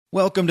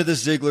Welcome to the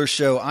Ziglar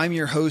Show. I'm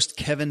your host,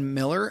 Kevin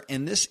Miller,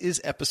 and this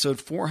is episode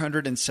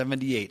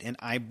 478, and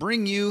I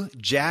bring you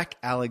Jack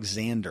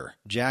Alexander.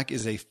 Jack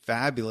is a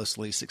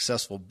fabulously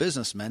successful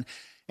businessman,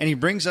 and he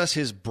brings us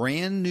his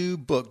brand new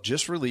book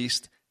just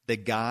released, The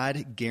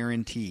God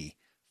Guarantee,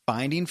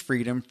 Finding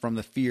Freedom from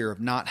the Fear of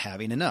Not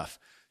Having Enough.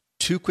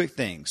 Two quick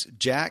things.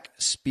 Jack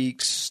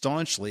speaks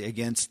staunchly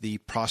against the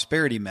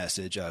prosperity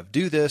message of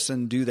do this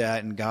and do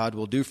that, and God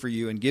will do for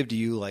you and give to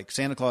you like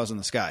Santa Claus in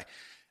the sky.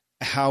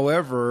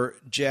 However,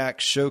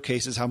 Jack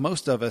showcases how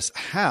most of us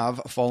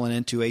have fallen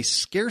into a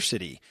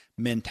scarcity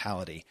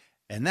mentality,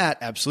 and that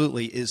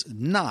absolutely is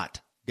not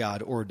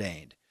God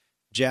ordained.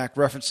 Jack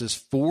references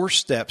 4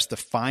 steps to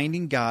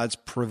finding God's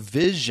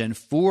provision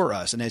for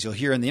us. And as you'll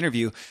hear in the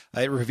interview,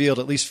 it revealed,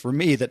 at least for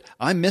me, that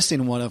I'm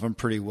missing one of them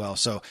pretty well.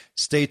 So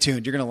stay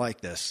tuned. You're going to like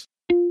this.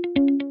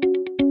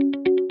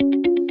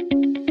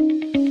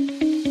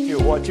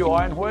 What you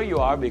are and where you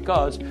are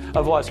because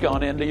of what's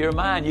gone into your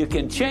mind. You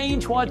can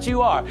change what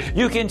you are.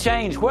 You can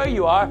change where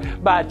you are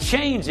by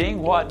changing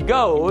what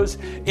goes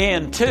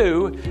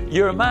into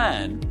your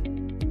mind.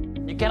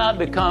 You cannot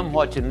become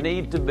what you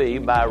need to be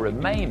by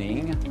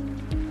remaining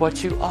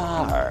what you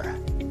are.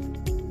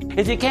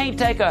 If you can't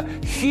take a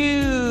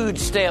huge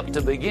step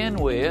to begin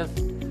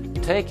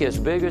with, take as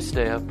big a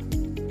step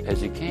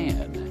as you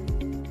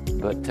can,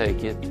 but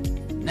take it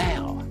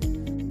now.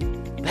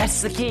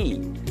 That's the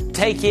key.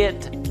 Take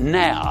it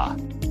now.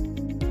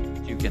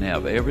 You can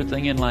have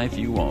everything in life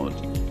you want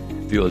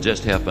if you'll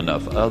just help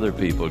enough other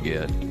people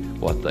get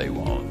what they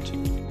want.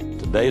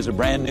 Today's a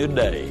brand new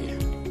day,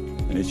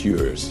 and it's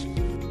yours.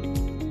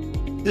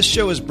 This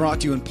show is brought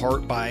to you in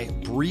part by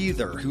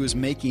Breather, who is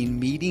making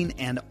meeting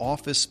and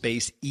office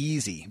space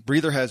easy.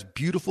 Breather has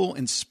beautiful,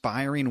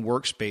 inspiring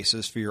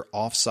workspaces for your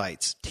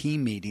offsites,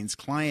 team meetings,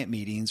 client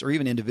meetings, or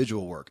even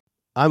individual work.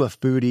 I'm a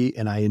foodie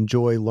and I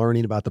enjoy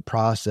learning about the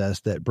process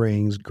that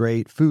brings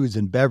great foods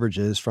and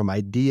beverages from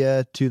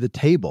idea to the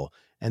table.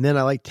 And then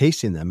I like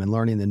tasting them and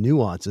learning the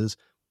nuances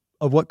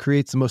of what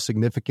creates the most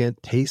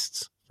significant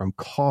tastes, from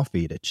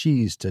coffee to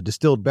cheese to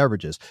distilled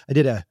beverages. I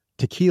did a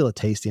tequila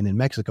tasting in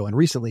Mexico and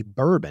recently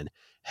bourbon.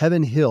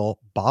 Heaven Hill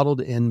bottled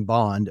in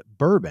bond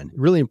bourbon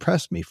really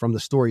impressed me from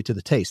the story to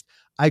the taste.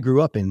 I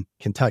grew up in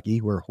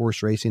Kentucky where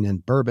horse racing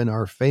and bourbon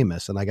are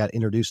famous, and I got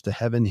introduced to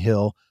Heaven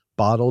Hill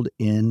bottled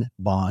in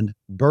bond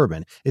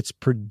bourbon. It's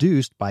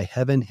produced by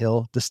Heaven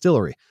Hill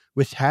Distillery,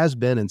 which has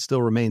been and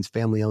still remains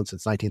family owned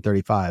since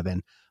 1935.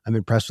 And I'm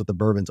impressed with the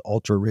bourbon's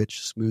ultra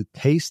rich, smooth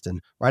taste.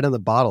 And right on the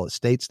bottle, it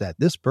states that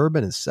this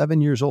bourbon is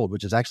 7 years old,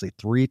 which is actually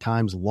 3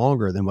 times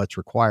longer than what's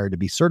required to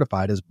be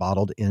certified as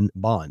bottled in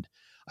bond.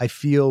 I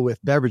feel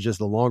with beverages,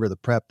 the longer the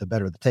prep, the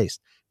better the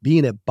taste.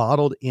 Being a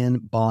bottled in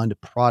bond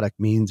product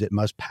means it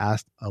must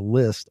pass a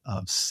list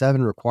of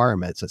 7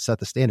 requirements that set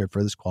the standard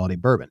for this quality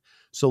bourbon.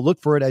 So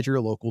look for it at your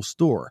local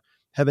store.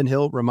 Heaven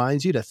Hill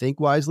reminds you to think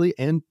wisely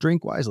and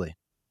drink wisely.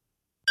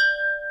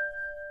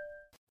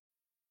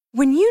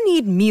 When you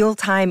need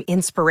mealtime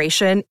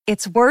inspiration,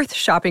 it's worth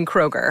shopping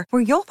Kroger,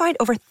 where you'll find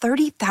over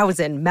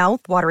 30,000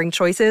 mouth-watering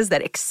choices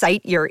that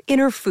excite your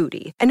inner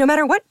foodie. And no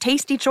matter what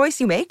tasty choice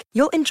you make,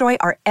 you'll enjoy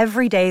our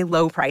everyday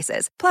low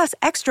prices, plus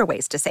extra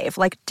ways to save,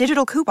 like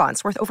digital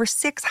coupons worth over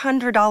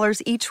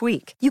 $600 each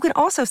week. You can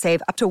also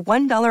save up to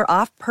 $1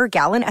 off per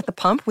gallon at the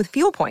pump with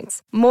fuel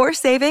points. More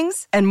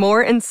savings and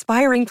more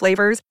inspiring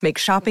flavors make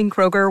shopping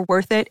Kroger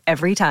worth it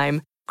every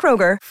time.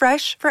 Kroger,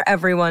 fresh for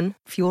everyone.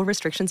 Fuel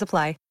restrictions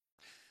apply.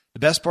 The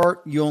best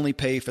part, you only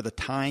pay for the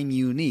time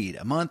you need,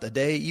 a month, a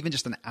day, even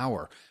just an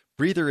hour.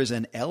 Breather is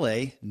in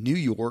LA, New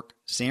York,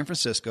 San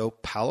Francisco,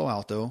 Palo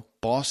Alto,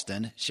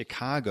 Boston,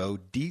 Chicago,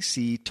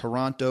 DC,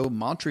 Toronto,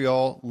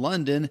 Montreal,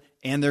 London,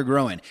 and they're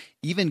growing.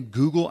 Even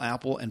Google,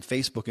 Apple, and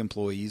Facebook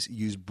employees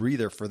use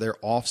Breather for their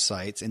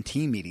offsites and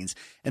team meetings,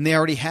 and they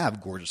already have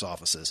gorgeous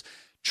offices.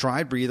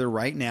 Try Breather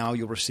right now.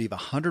 You'll receive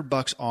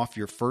 $100 off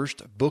your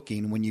first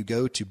booking when you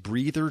go to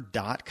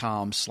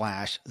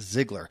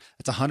breather.com/Ziglar.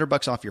 That's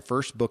 $100 off your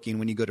first booking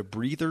when you go to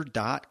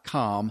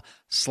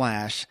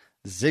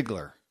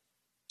breather.com/Ziglar.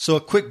 So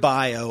a quick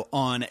bio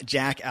on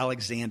Jack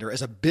Alexander.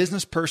 As a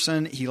business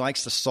person, he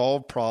likes to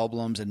solve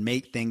problems and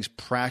make things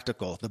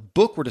practical. The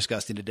book we're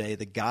discussing today,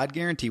 The God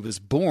Guarantee, was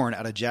born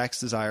out of Jack's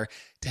desire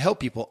to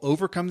help people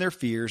overcome their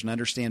fears and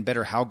understand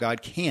better how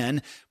God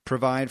can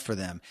provide for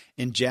them.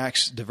 In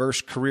Jack's diverse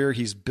career,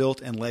 he's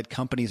built and led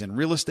companies in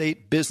real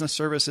estate, business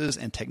services,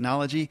 and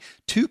technology.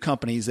 2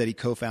 companies that he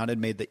co-founded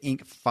made the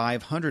Inc.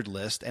 500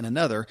 list, and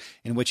another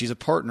in which he's a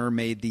partner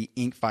made the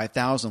Inc.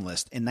 5000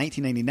 list. In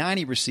 1999,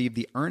 he received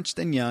the Ernst &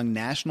 Young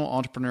National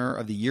Entrepreneur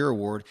of the Year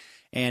Award,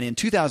 and in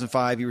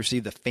 2005, he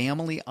received the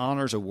Family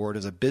Honors Award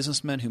as a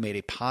businessman who made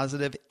a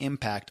positive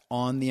impact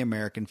on the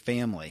American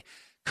family.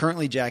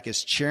 Currently, Jack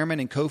is chairman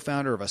and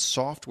co-founder of a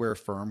software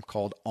firm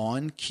called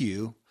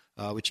OnQ,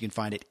 which you can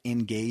find at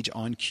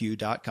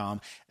engageonq.com,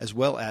 as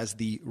well as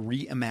the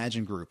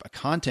Reimagine Group, a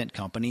content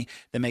company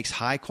that makes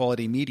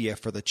high-quality media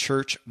for the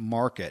church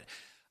market.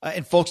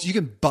 And folks, you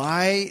can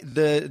buy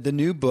the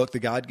new book, The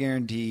God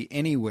Guarantee,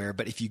 anywhere.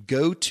 But if you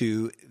go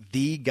to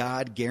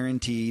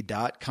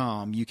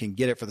thegodguarantee.com. You can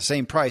get it for the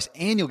same price,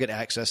 and you'll get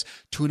access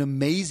to an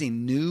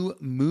amazing new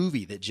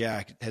movie that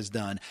Jack has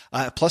done,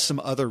 plus some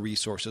other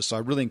resources. So I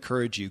really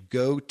encourage you,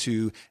 go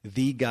to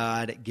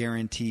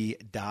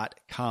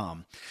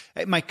thegodguarantee.com.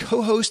 My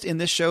co-host in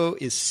this show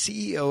is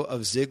CEO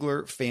of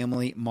Ziglar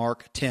Family,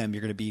 Mark Tim.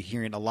 You're going to be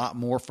hearing a lot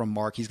more from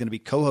Mark. He's going to be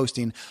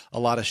co-hosting a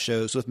lot of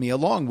shows with me,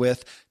 along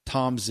with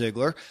Tom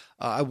Ziglar.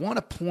 I want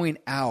to point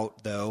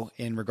out, though,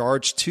 in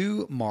regards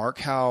to Mark,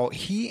 how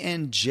he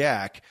and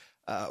Jack,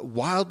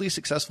 wildly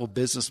successful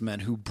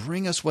businessmen who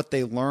bring us what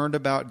they learned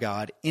about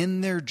God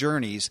in their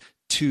journeys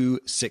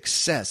to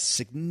success,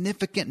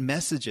 significant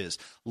messages,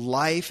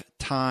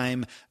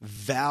 lifetime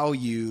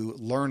value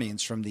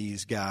learnings from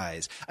these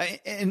guys.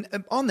 And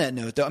on that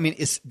note, though, I mean,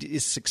 is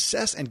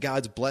success and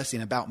God's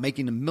blessing about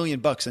making $1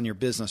 million in your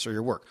business or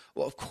your work?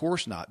 Well, of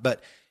course not.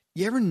 But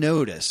you ever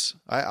notice,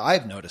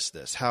 I've noticed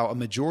this, how a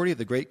majority of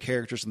the great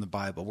characters in the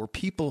Bible were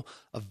people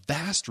of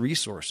vast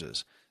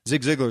resources.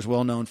 Zig Ziglar is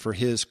well known for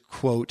his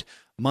quote,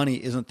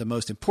 "Money isn't the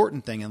most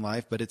important thing in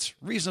life, but it's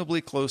reasonably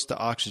close to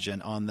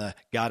oxygen on the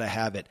gotta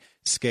have it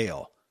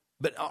scale."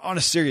 But on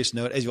a serious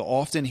note, as you'll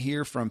often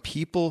hear from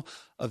people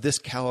of this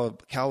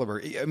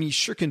caliber, I mean, you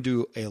sure can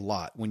do a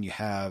lot when you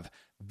have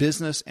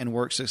business and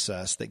work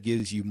success that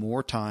gives you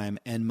more time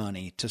and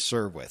money to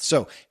serve with.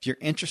 So if you're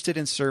interested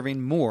in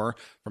serving more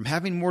from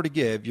having more to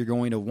give, you're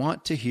going to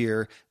want to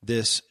hear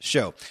this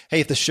show.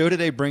 Hey, if the show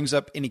today brings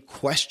up any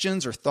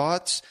questions or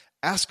thoughts,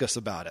 ask us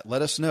about it.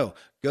 Let us know.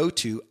 Go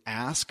to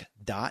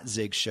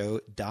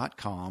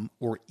ask.zigshow.com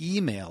or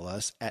email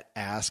us at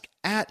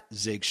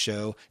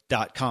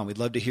ask@zigshow.com. We'd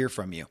love to hear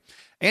from you.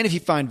 And if you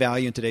find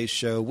value in today's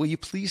show, will you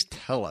please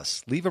tell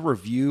us? Leave a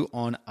review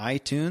on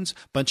iTunes. A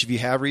bunch of you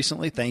have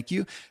recently. Thank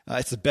you.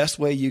 It's the best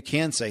way you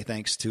can say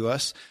thanks to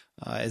us,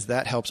 as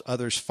that helps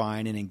others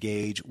find and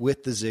engage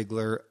with the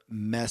Ziglar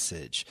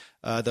message.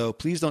 Though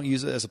please don't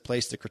use it as a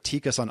place to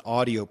critique us on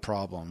audio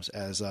problems,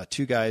 as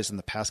two guys in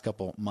the past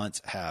couple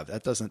months have.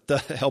 That doesn't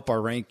help our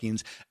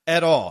rankings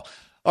at all.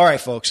 All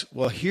right, folks.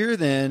 Well, here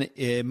then,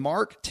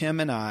 Mark, Tim,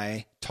 and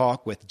I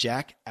talk with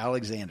Jack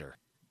Alexander.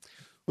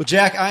 Well,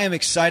 Jack, I am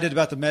excited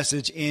about the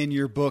message in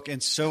your book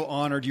and so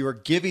honored you are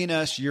giving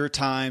us your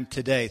time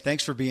today.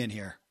 Thanks for being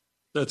here.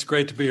 That's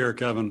great to be here,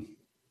 Kevin.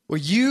 Well,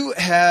 you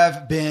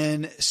have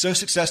been so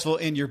successful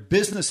in your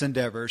business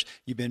endeavors.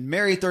 You've been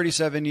married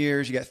 37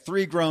 years. You got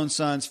 3 grown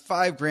sons,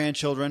 5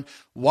 grandchildren.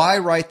 Why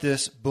write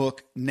this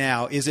book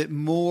now? Is it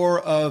more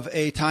of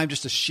a time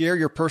just to share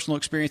your personal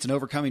experience in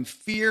overcoming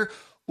fear,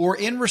 or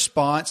in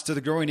response to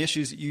the growing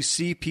issues that you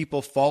see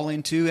people fall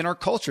into in our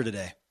culture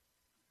today?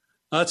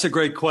 That's a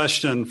great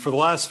question. For the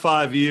last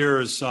 5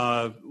 years,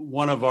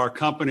 one of our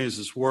companies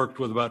has worked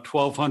with about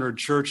 1,200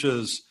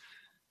 churches,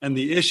 and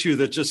the issue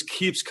that just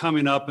keeps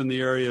coming up in the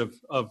area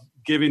of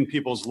giving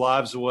people's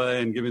lives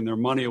away and giving their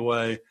money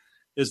away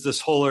is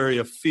this whole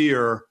area of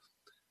fear.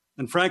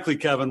 And frankly,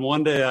 Kevin,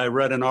 one day I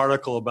read an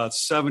article about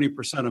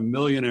 70% of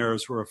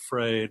millionaires were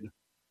afraid.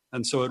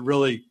 And so it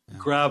really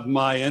grabbed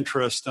my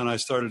interest, and I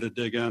started to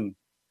dig in.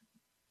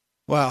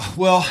 Wow.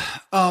 Well,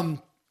 I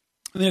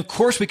mean, of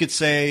course, we could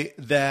say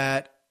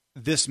that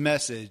this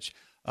message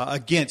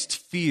against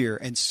fear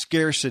and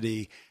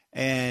scarcity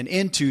and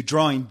into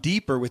drawing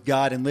deeper with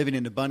God and living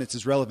in abundance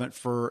is relevant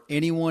for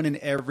anyone and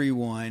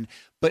everyone.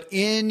 But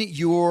in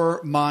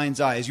your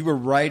mind's eye, as you were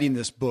writing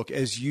this book,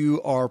 as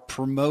you are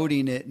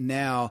promoting it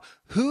now,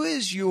 who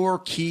is your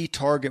key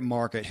target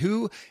market?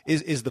 Who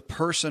is the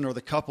person or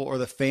the couple or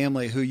the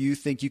family who you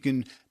think you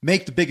can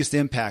make the biggest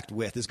impact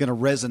with, is going to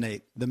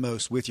resonate the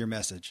most with your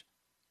message?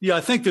 Yeah,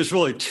 I think there's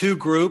really 2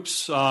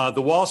 groups. The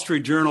Wall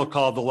Street Journal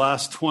called the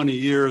last 20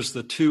 years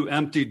the 2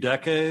 empty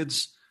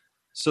decades.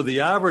 So the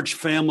average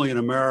family in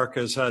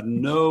America has had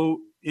no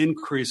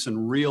increase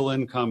in real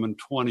income in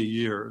 20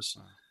 years.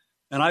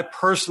 And I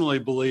personally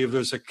believe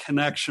there's a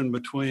connection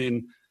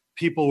between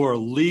people who are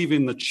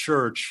leaving the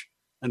church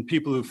and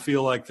people who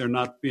feel like they're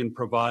not being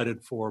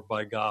provided for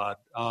by God.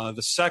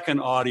 The second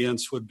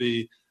audience would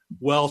be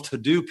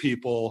well-to-do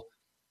people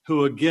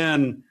who,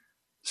 again,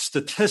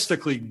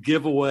 statistically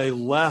give away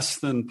less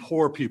than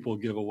poor people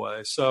give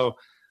away. So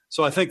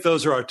I think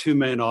those are our 2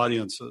 main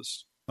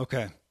audiences.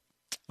 Okay.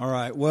 All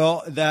right.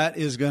 Well, that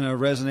is going to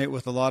resonate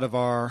with a lot of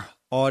our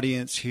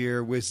audience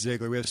here with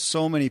Ziglar. We have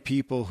so many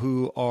people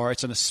who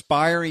it's an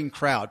aspiring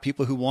crowd,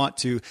 people who want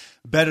to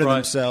better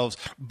themselves.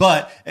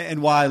 But,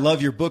 and why I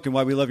love your book and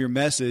why we love your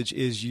message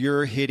is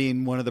you're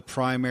hitting one of the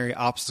primary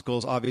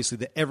obstacles, obviously,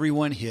 that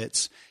everyone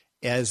hits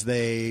as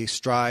they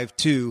strive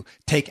to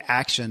take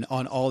action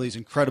on all these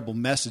incredible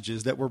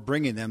messages that we're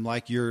bringing them,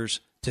 like yours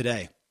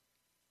today.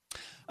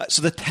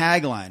 So the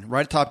tagline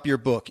right at the top of your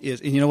book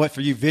is, and you know what,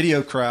 for you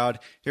video crowd,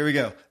 here we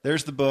go.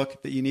 There's the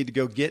book that you need to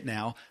go get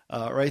now,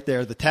 right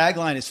there. The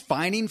tagline is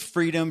Finding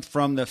Freedom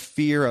from the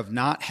Fear of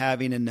Not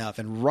Having Enough.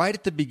 And right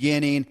at the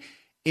beginning,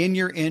 in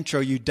your intro,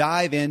 you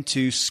dive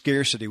into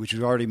scarcity, which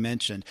we've already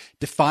mentioned,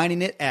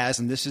 defining it as,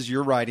 and this is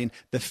your writing,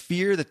 the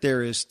fear that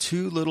there is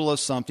too little of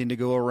something to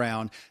go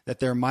around, that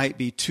there might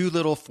be too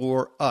little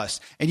for us.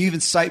 And you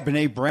even cite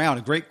Brene Brown,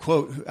 a great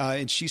quote,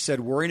 and she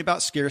said, worrying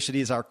about scarcity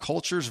is our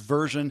culture's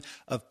version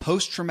of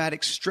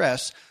post-traumatic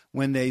stress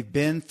when they've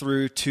been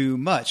through too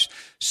much.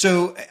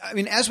 So, I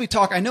mean, as we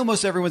talk, I know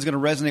most everyone's going to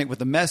resonate with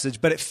the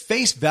message, but at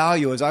face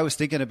value, as I was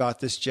thinking about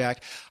this,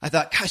 Jack, I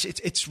thought, gosh,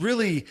 it's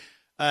really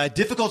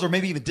difficult or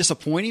maybe even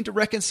disappointing to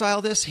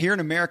reconcile this here in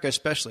America,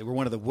 especially. We're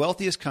one of the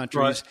wealthiest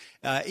countries.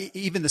 Right.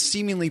 Even the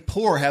seemingly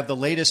poor have the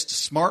latest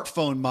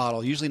smartphone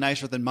model, usually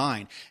nicer than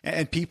mine.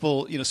 And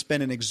people,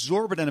 spend an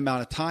exorbitant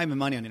amount of time and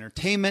money on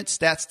entertainment.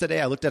 Stats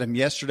today, I looked at them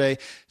yesterday,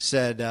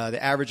 said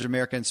the average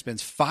American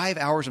spends 5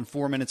 hours and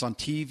 4 minutes on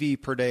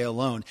TV per day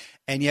alone.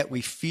 And yet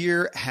we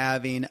fear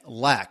having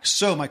lack.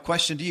 So my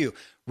question to you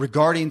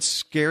regarding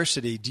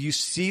scarcity, do you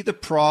see the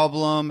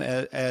problem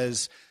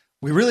as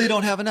we really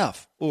don't have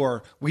enough,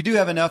 or we do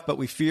have enough, but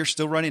we fear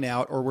still running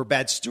out, or we're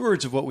bad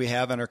stewards of what we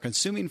have and are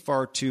consuming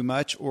far too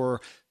much,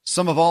 or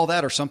some of all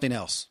that, or something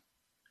else?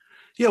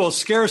 Yeah, well,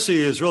 scarcity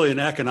is really an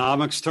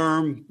economics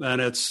term, and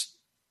it's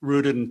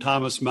rooted in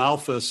Thomas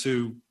Malthus,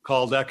 who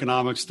called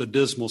economics the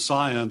dismal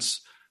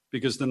science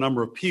because the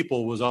number of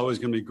people was always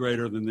going to be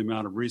greater than the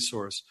amount of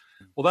resource.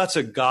 Well, that's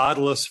a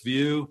godless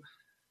view.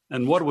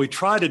 And what we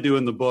try to do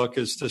in the book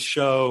is to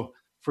show,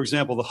 for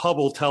example, the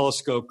Hubble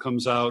telescope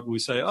comes out and we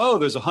say, oh,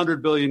 there's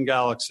 100 billion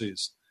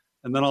galaxies.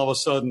 And then all of a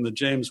sudden the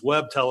James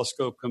Webb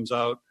telescope comes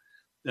out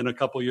in a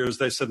couple of years.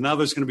 They said, now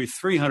there's going to be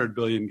 300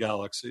 billion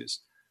galaxies.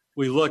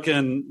 We look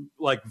in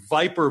like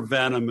viper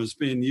venom is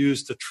being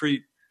used to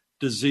treat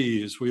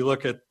disease. We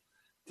look at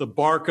the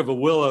bark of a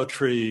willow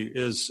tree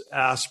is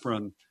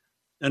aspirin.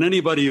 And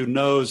anybody who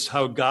knows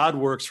how God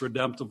works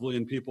redemptively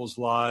in people's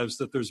lives,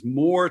 that there's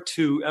more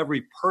to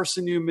every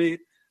person you meet,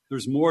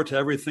 there's more to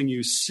everything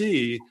you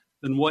see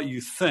than what you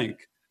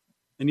think.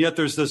 And yet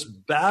there's this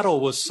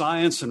battle with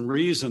science and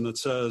reason that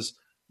says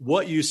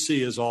what you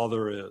see is all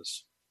there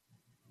is.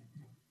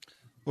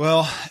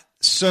 Well,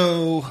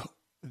 so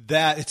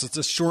that it's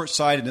a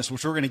short-sightedness,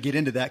 which we're going to get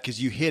into that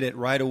because you hit it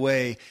right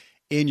away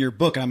in your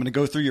book. And I'm going to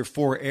go through your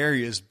 4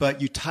 areas,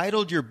 but you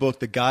titled your book,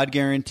 The God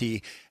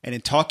Guarantee. And in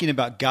talking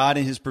about God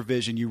and his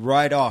provision, you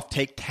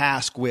take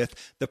task with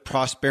the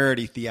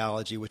prosperity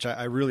theology, which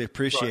I really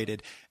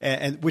appreciated, right.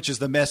 and which is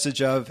the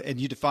message of, and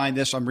you define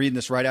this, I'm reading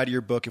this right out of your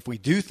book. If we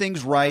do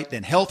things right,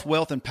 then health,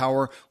 wealth, and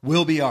power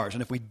will be ours.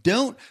 And if we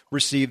don't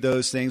receive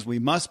those things, we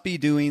must be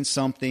doing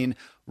something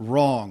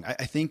wrong.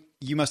 I think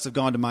you must have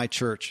gone to my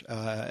church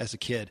as a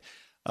kid.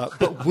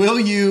 But will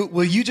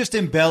you just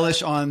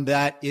embellish on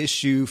that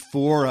issue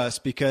for us?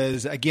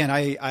 Because again,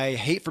 I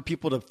hate for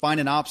people to find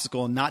an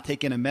obstacle and not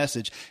take in a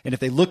message. And if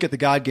they look at the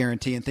God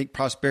guarantee and think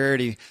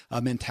prosperity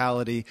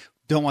mentality,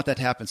 don't want that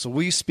to happen. So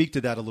will you speak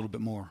to that a little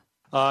bit more?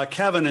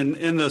 Kevin,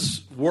 in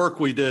this work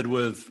we did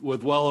with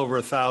well over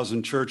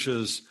 1,000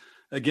 churches,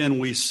 again,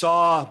 we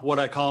saw what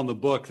I call in the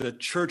book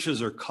that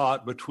churches are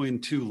caught between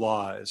 2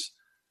 lies.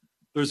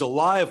 There's a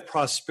lie of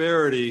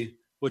prosperity,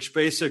 which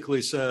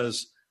basically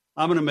says,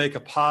 I'm going to make a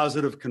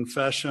positive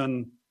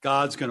confession.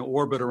 God's going to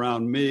orbit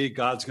around me.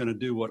 God's going to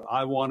do what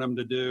I want him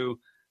to do.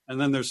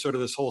 And then there's sort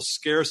of this whole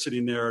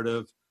scarcity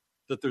narrative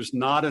that there's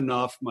not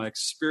enough. My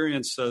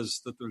experience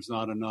says that there's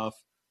not enough.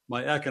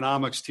 My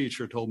economics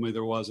teacher told me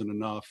there wasn't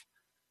enough.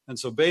 And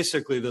so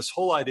basically this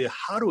whole idea,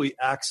 how do we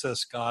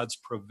access God's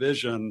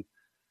provision?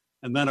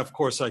 And then, of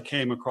course, I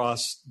came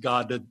across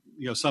God did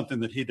something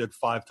that he did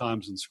 5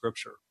 times in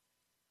Scripture.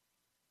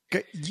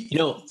 Okay.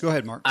 Go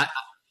ahead, Mark.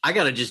 I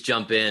got to just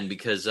jump in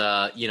because,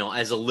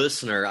 as a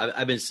listener,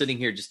 I've been sitting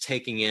here just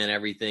taking in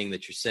everything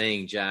that you're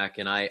saying, Jack,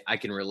 and I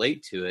can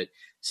relate to it.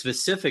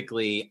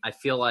 Specifically, I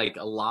feel like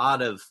a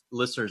lot of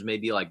listeners may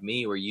be like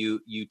me, where you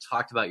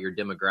talked about your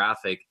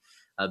demographic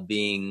of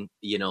being,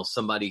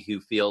 somebody who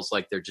feels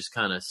like they're just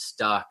kind of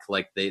stuck,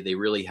 like they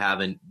really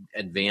haven't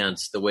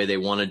advanced the way they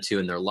wanted to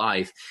in their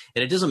life.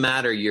 And it doesn't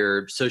matter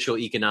your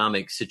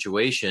socioeconomic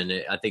situation.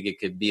 I think it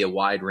could be a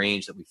wide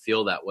range that we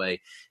feel that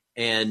way.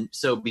 And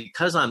so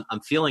because I'm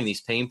feeling these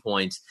pain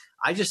points,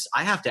 I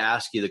have to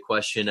ask you the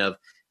question of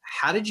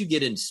how did you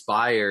get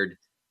inspired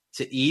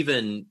to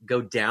even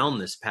go down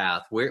this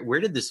path? Where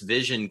did this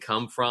vision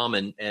come from?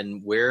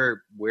 And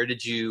where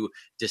did you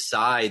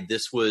decide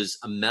this was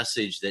a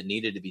message that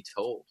needed to be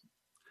told?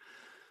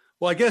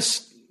 Well, I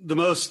guess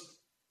the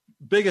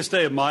biggest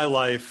day of my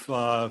life,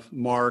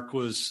 Mark,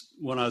 was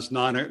when I was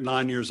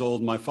 9 years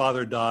old. My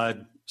father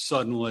died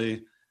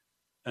suddenly.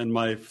 And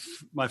my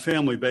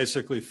family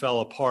basically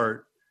fell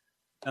apart.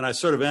 And I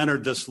sort of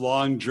entered this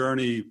long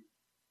journey.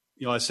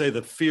 I say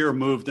that fear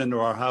moved into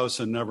our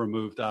house and never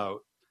moved out.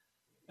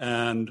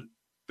 And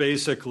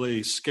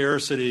basically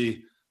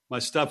scarcity, my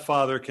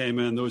stepfather came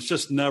in. There was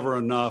just never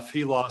enough.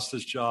 He lost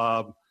his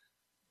job.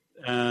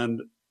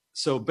 And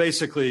so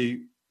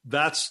basically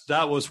that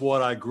was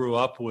what I grew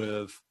up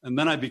with. And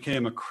then I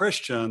became a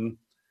Christian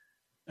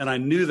and I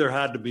knew there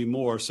had to be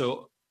more.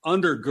 So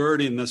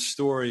undergirding this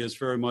story is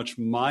very much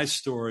my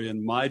story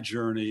and my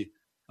journey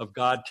of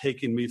God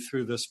taking me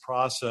through this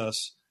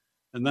process.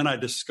 And then I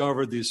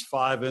discovered these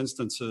 5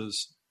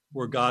 instances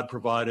where God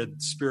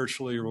provided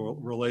spiritually,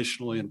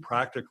 relationally, and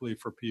practically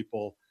for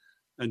people.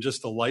 And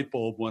just a light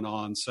bulb went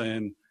on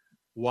saying,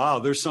 wow,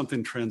 there's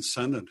something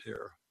transcendent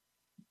here.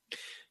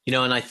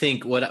 And I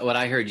think what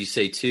I heard you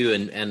say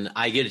too, and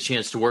I get a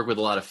chance to work with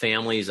a lot of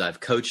families. I've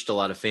coached a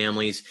lot of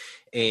families.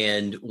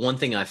 And one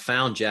thing I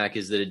found, Jack,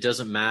 is that it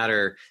doesn't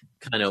matter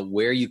kind of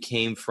where you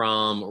came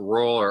from,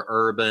 rural or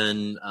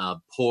urban,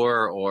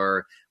 poor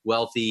or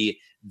wealthy.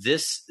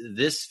 This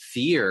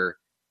fear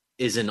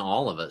is in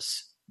all of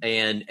us.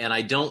 And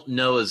I don't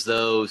know as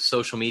though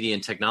social media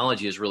and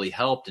technology has really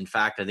helped. In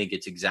fact, I think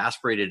it's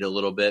exacerbated a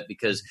little bit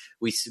because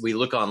we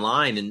look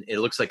online and it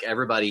looks like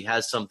everybody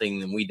has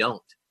something and we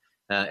don't.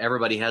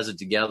 Everybody has it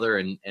together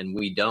and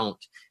we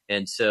don't.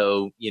 And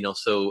so,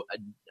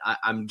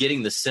 I'm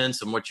getting the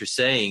sense of what you're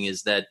saying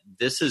is that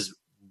this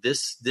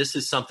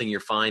is something you're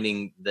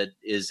finding that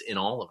is in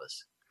all of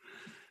us.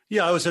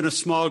 Yeah, I was in a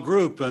small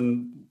group,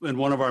 and in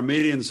one of our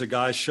meetings, a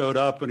guy showed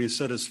up and he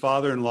said his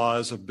father-in-law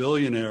is a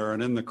billionaire,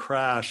 and in the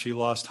crash, he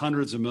lost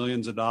hundreds of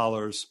millions of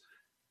dollars.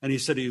 And he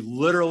said he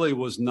literally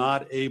was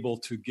not able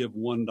to give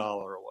 $1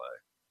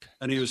 away.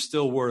 And he was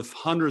still worth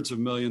hundreds of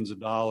millions of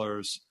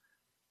dollars.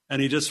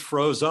 And he just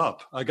froze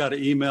up. I got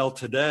an email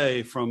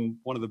today from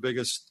one of the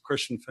biggest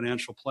Christian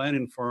financial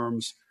planning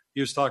firms. He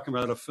was talking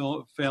about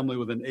a family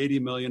with an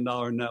 $80 million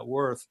net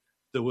worth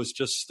that was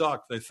just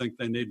stuck. They think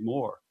they need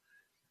more.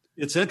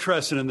 It's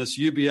interesting in this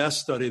UBS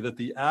study that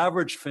the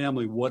average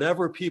family,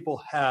 whatever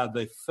people had,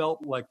 they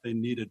felt like they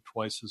needed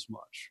twice as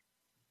much.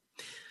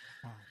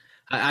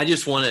 I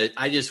just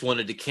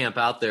wanted to camp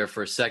out there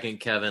for a second,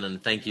 Kevin,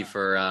 and thank you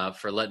for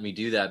letting me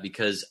do that,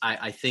 because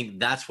I think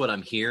that's what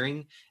I'm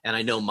hearing, and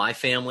I know my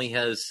family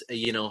has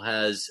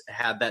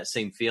had that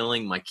same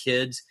feeling, my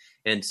kids,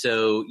 and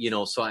so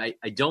I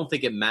don't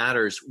think it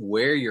matters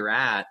where you're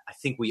at. I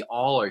think we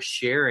all are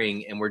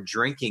sharing and we're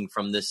drinking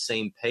from this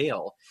same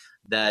pail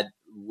that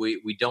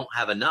we don't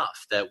have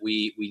enough, that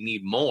we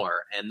need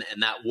more, and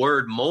that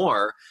word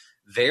more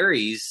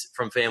varies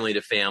from family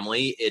to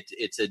family.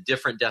 It's a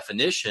different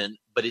definition,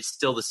 but it's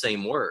still the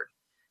same word.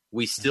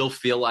 We still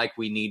feel like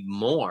we need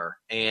more.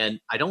 And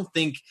I don't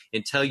think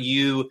until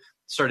you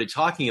started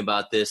talking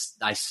about this,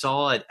 I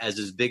saw it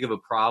as big of a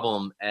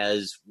problem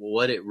as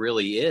what it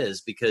really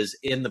is, because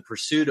in the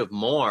pursuit of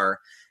more,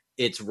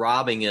 it's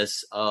robbing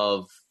us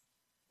of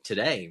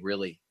today,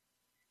 really.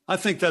 I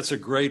think that's a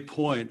great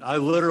point. I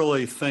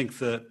literally think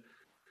that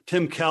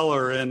Tim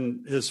Keller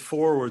in his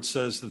foreword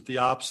says that the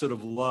opposite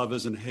of love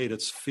isn't hate,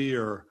 it's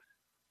fear.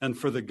 And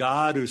for the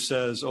God who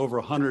says over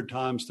 100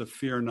 times to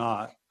fear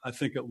not, I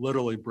think it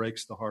literally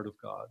breaks the heart of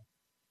God.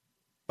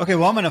 Okay,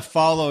 well, I'm going to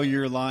follow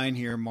your line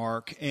here,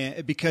 Mark,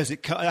 because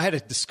I had a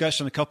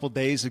discussion a couple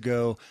days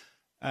ago,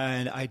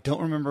 and I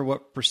don't remember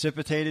what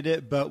precipitated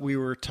it, but we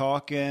were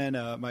talking,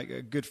 a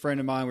good friend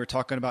of mine, we were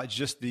talking about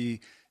just the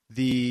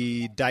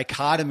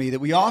dichotomy that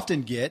we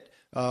often get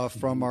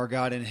from our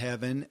God in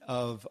heaven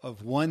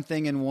of one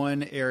thing in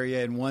one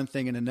area and one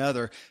thing in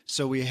another.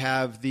 So we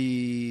have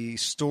the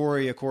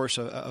story, of course,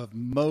 of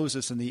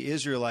Moses and the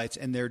Israelites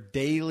and their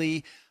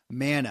daily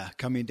manna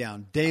coming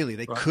down daily.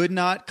 They could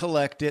not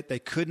collect it. They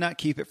could not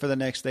keep it for the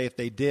next day. If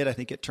they did, I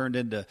think it turned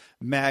into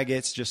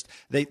maggots.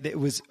 It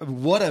was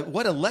what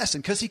a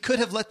lesson, because he could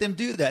have let them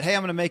do that. Hey,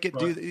 I'm going to make it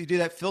do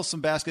that. Fill some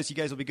baskets. You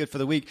guys will be good for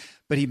the week.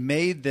 But he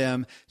made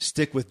them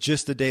stick with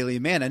just the daily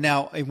manna.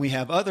 Now, and we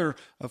have other,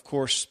 of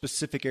course,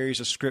 specific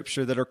areas of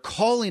Scripture that are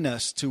calling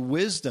us to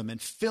wisdom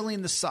and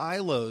filling the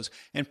silos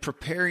and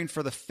preparing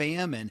for the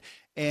famine.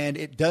 And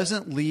it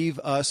doesn't leave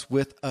us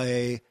with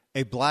a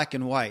black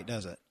and white,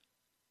 does it?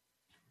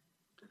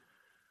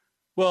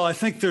 Well, I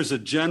think there's a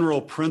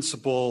general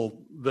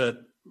principle that,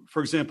 for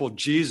example,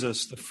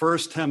 Jesus, the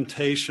first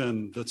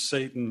temptation that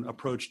Satan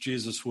approached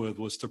Jesus with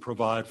was to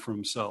provide for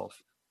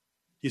himself.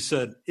 He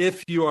said,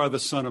 if you are the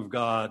Son of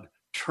God,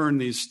 turn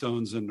these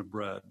stones into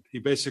bread. He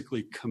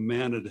basically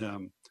commanded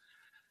him.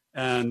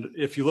 And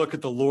if you look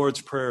at the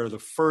Lord's Prayer, the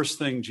first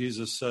thing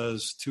Jesus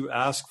says to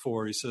ask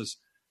for, he says,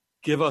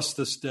 give us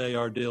this day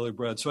our daily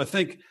bread. So I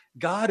think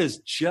God is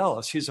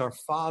jealous. He's our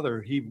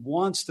Father. He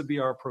wants to be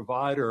our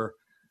provider.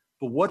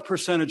 But what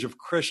percentage of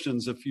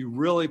Christians, if you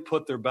really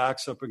put their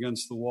backs up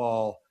against the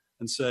wall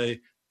and say,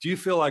 do you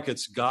feel like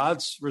it's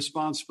God's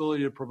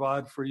responsibility to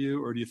provide for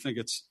you, or do you think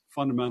it's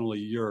fundamentally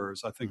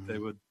yours? I think they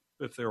would,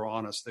 if they were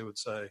honest, they would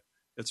say,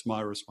 it's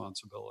my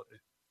responsibility.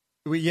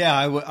 Well, yeah,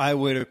 I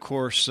would, of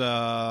course,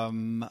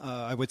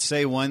 I would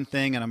say one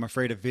thing, and I'm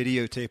afraid a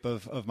videotape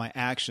of my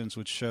actions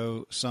would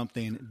show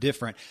something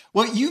different.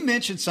 Well, you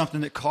mentioned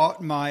something that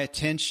caught my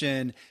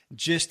attention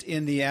just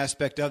in the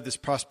aspect of this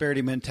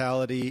prosperity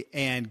mentality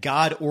and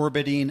God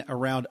orbiting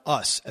around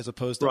us as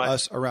opposed to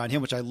us around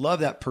him, which I love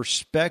that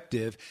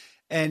perspective.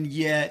 And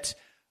yet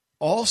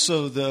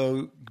also,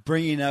 though,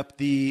 bringing up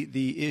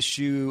the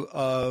issue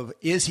of,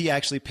 is he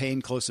actually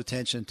paying close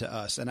attention to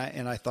us? And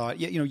I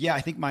thought,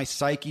 I think my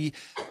psyche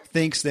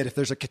thinks that if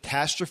there's a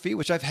catastrophe,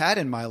 which I've had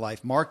in my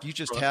life, Mark, you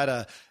just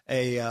had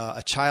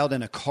a child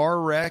in a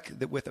car wreck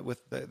that with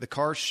the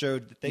car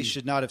showed that they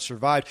should not have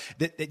survived,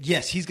 that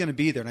yes, he's going to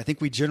be there. And I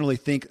think we generally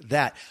think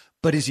that.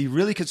 But is he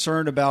really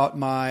concerned about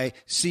my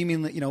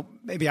seemingly,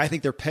 maybe I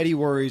think they're petty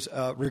worries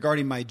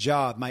regarding my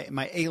job,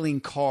 my ailing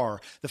car,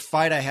 the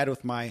fight I had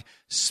with my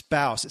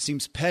spouse? It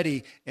seems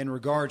petty in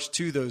regards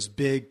to those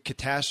big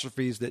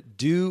catastrophes that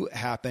do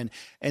happen.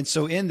 And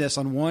so in this,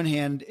 on one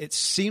hand, it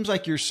seems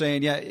like you're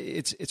saying,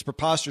 it's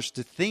preposterous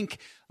to think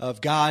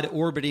of God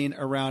orbiting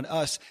around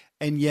us,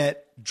 and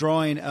yet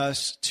drawing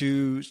us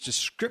to the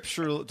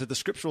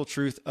scriptural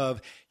truth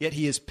of, yet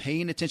he is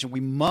paying attention. We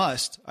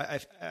must,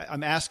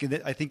 I'm asking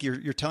that, I think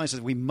you're telling us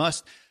that we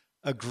must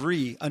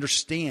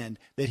understand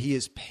that he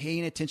is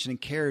paying attention and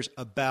cares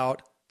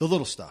about the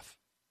little stuff.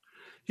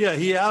 Yeah,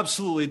 he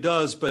absolutely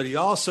does, but he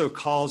also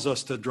calls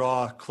us to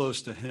draw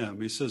close to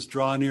him. He says,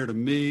 draw near to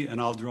me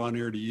and I'll draw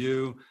near to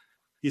you.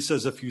 He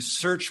says, if you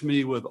search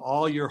me with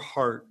all your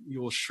heart,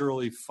 you will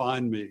surely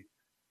find me.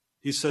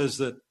 He says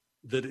that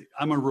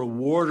I'm a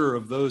rewarder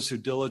of those who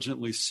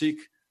diligently seek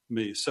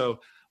me. So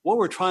what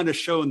we're trying to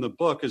show in the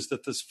book is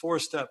that this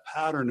 4-step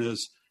pattern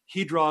is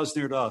he draws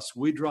near to us,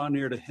 we draw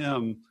near to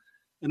him.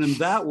 And in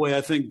that way,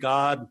 I think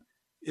God,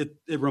 it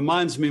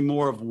reminds me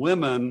more of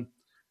women,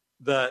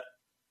 that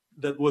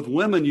with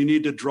women, you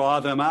need to draw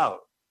them out.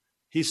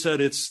 He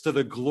said it's to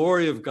the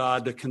glory of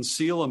God to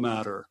conceal a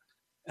matter.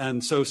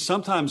 And so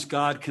sometimes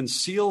God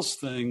conceals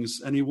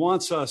things, and he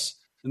wants us,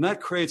 and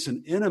that creates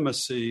an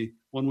intimacy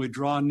when we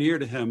draw near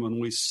to him, when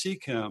we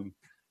seek him.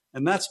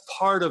 And that's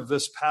part of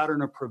this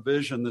pattern of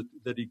provision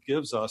that he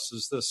gives us,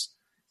 is this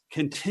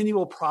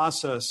continual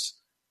process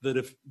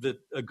that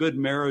a good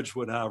marriage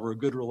would have, or a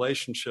good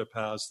relationship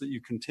has, that you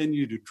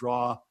continue to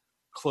draw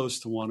close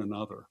to one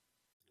another.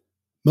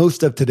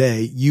 Most of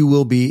today, you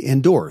will be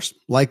indoors,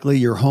 likely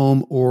your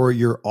home or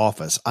your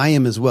office. I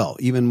am as well.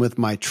 Even with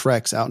my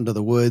treks out into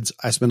the woods,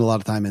 I spend a lot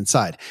of time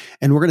inside.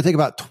 And we're going to take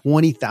about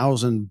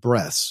 20,000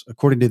 breaths.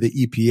 According to the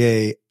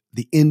EPA,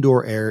 the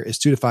indoor air is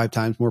 2 to 5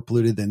 times more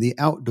polluted than the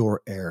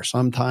outdoor air,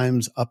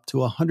 sometimes up to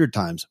 100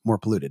 times more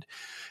polluted.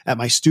 At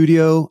my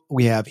studio,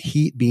 we have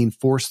heat being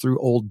forced through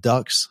old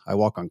ducts. I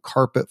walk on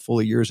carpet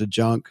full of years of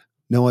junk.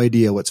 No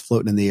idea what's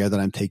floating in the air that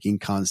I'm taking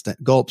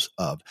constant gulps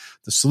of.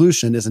 The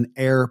solution is an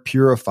air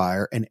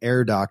purifier, and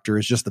Air Doctor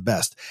is just the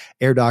best.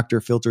 Air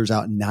Doctor filters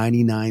out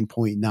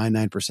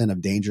 99.99%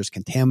 of dangerous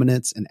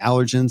contaminants and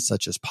allergens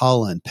such as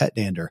pollen, pet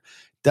dander,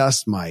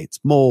 dust mites,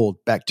 mold,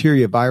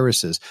 bacteria,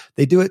 viruses.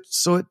 They do it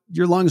so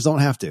your lungs don't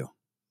have to.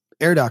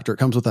 Air Doctor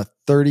comes with a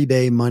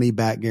 30-day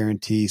money-back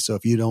guarantee, so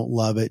if you don't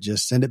love it,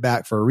 just send it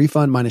back for a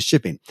refund minus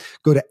shipping.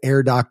 Go to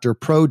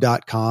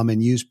airdoctorpro.com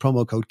and use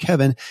promo code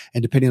Kevin,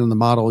 and depending on the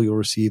model, you'll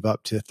receive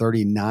up to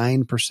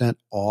 39%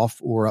 off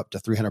or up to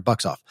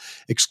 $300 off.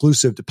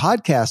 Exclusive to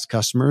podcast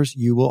customers,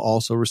 you will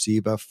also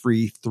receive a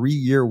free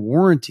 3-year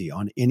warranty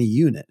on any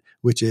unit,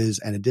 which is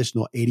an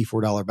additional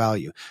 $84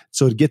 value.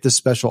 So to get this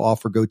special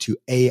offer, go to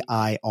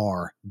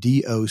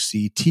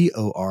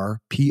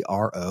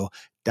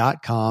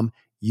airdoctorpro.com.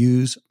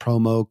 Use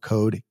promo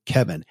code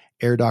Kevin.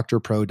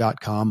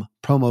 airdoctorpro.com,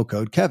 promo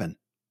code Kevin.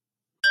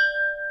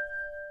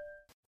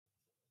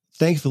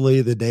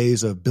 Thankfully, the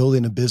days of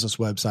building a business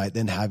website,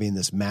 then having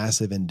this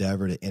massive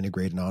endeavor to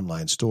integrate an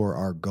online store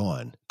are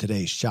gone.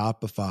 Today,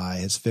 Shopify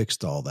has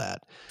fixed all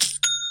that.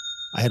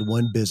 I had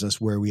one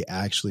business where we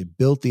actually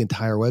built the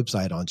entire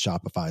website on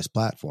Shopify's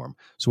platform.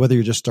 So whether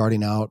you're just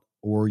starting out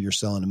or you're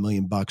selling $1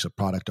 million of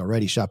product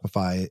already,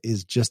 Shopify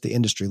is just the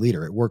industry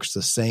leader. It works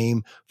the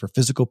same for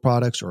physical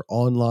products or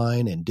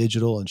online and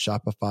digital, and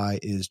Shopify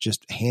is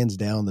just hands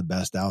down the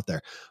best out there.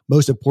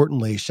 Most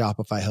importantly,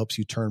 Shopify helps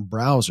you turn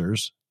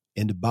browsers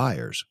into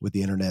buyers with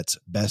the internet's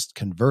best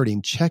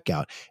converting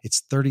checkout.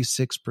 It's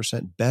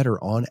 36% better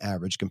on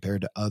average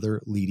compared to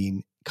other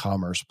leading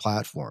commerce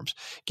platforms.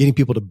 Getting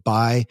people to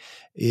buy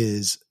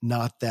is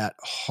not that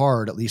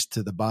hard, at least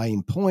to the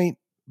buying point,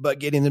 but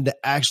getting them to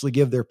actually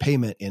give their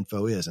payment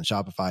info is, and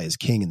Shopify is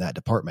king in that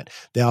department.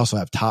 They also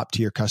have top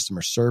tier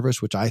customer service,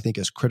 which I think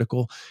is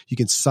critical. You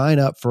can sign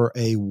up for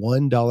a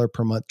 $1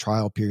 per month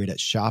trial period at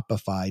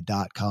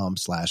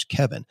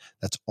shopify.com/Kevin.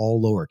 That's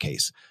all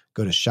lowercase.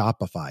 Go to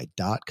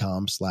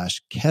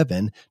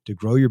shopify.com/Kevin to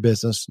grow your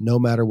business no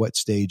matter what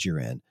stage you're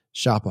in.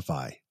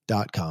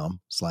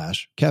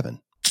 Shopify.com/Kevin.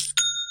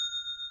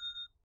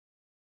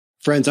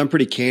 Friends, I'm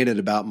pretty candid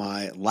about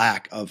my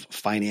lack of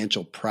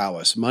financial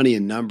prowess. Money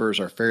and numbers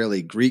are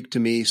fairly Greek to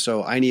me,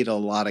 so I need a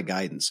lot of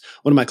guidance.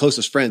 One of my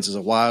closest friends is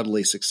a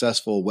wildly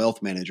successful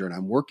wealth manager, and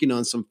I'm working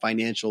on some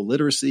financial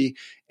literacy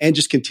and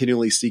just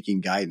continually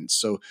seeking guidance.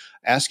 So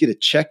I ask you to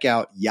check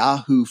out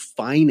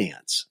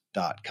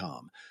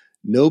yahoofinance.com.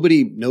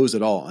 Nobody knows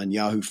it all, and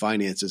Yahoo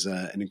Finance is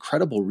an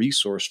incredible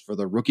resource for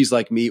the rookies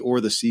like me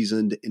or the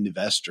seasoned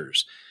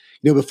investors.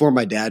 Before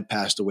my dad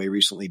passed away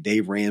recently,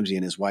 Dave Ramsey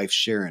and his wife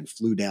Sharon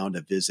flew down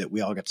to visit. We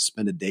all got to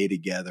spend a day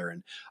together,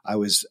 and I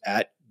was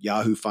at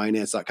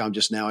yahoofinance.com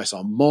just now. I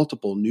saw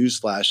multiple news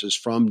flashes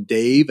from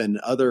Dave and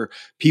other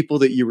people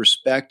that you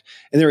respect,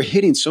 and they're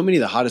hitting so many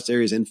of the hottest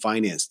areas in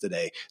finance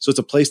today. So it's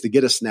a place to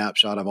get a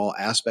snapshot of all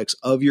aspects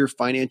of your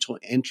financial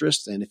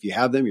interests, and if you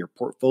have them, your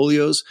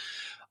portfolios.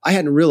 I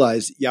hadn't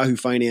realized Yahoo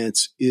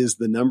Finance is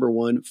the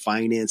 #1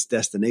 finance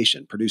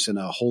destination, producing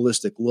a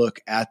holistic look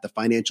at the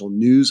financial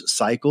news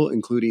cycle,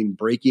 including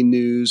breaking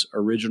news,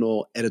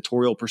 original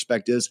editorial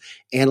perspectives,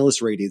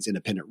 analyst ratings,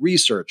 independent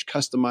research,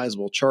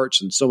 customizable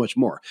charts, and so much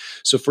more.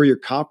 So for your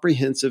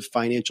comprehensive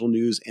financial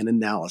news and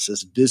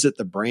analysis, visit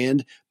the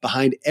brand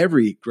behind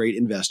every great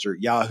investor,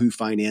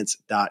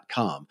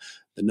 yahoofinance.com,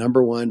 the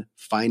 #1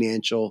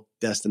 financial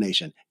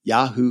destination,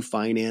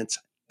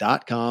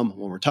 yahoofinance.com.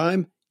 One more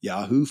time,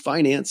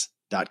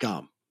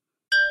 yahoofinance.com.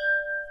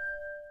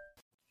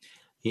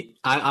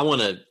 I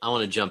want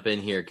to jump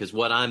in here because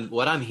what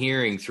I'm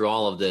hearing through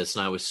all of this,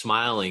 and I was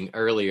smiling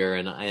earlier,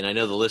 and I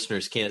know the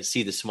listeners can't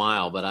see the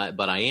smile, but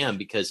I am,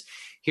 because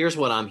here's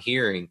what I'm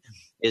hearing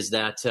is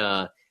that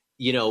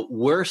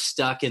we're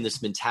stuck in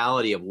this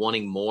mentality of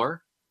wanting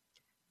more,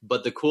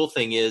 but the cool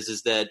thing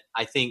is that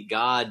I think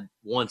God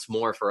wants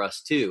more for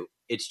us too.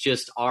 It's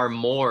just our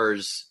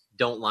mores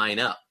don't line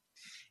up.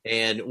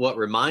 And what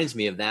reminds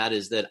me of that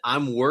is that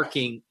I'm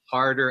working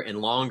harder and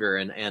longer,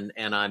 and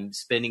I'm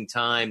spending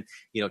time,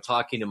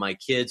 talking to my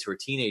kids who are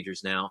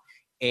teenagers now,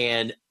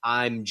 and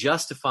I'm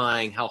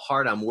justifying how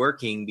hard I'm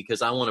working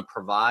because I want to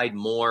provide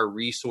more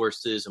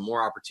resources and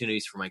more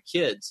opportunities for my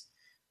kids.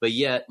 But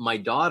yet my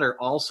daughter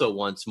also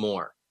wants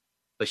more,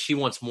 but she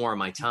wants more of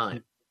my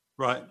time.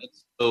 Right.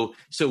 So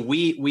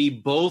we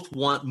both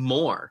want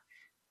more,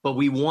 but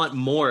we want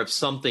more of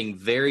something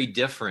very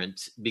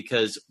different,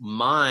 because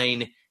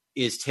mine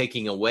is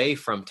taking away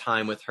from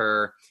time with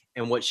her,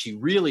 and what she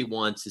really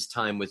wants is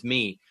time with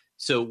me.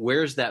 So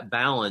where's that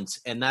balance?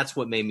 And that's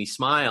what made me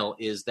smile,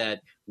 is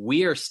that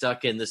we are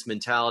stuck in this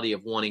mentality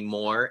of wanting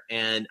more,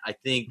 and I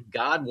think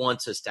God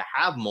wants us to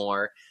have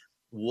more.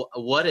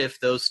 What if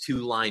those two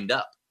lined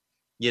up?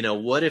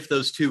 What if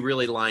those two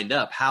really lined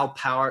up? How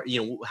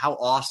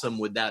awesome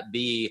would that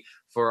be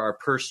for our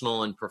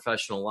personal and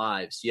professional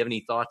lives? Do you have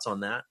any thoughts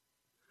on that?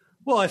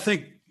 Well, I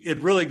think it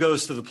really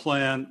goes to the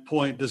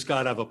point, does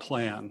God have a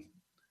plan?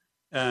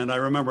 And I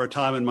remember a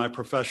time in my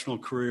professional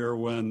career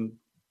when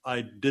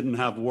I didn't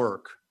have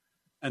work.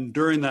 And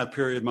during that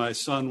period, my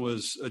son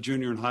was a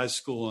junior in high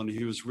school, and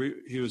he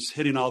was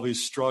hitting all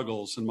these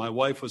struggles, and my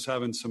wife was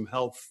having some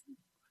health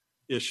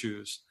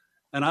issues.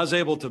 And I was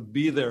able to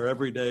be there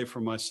every day for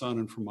my son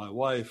and for my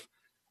wife.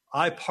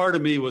 Part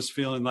of me was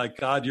feeling like,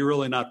 God, you're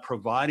really not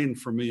providing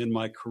for me in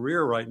my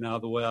career right now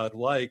the way I'd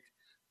like.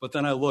 But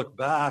then I look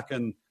back,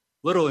 and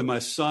literally my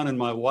son and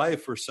my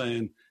wife were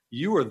saying,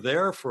 you were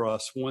there for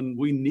us when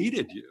we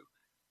needed you.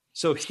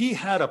 So he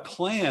had a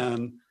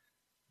plan,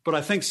 but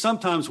I think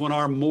sometimes when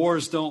our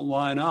mores don't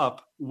line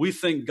up, we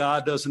think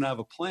God doesn't have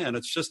a plan.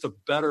 It's just a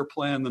better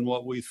plan than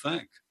what we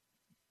think.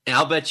 And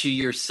I'll bet you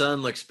your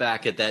son looks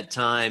back at that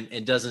time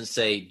and doesn't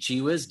say,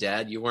 gee whiz,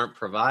 Dad, you weren't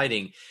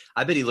providing.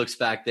 I bet he looks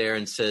back there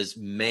and says,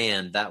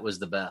 man, that was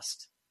the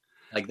best.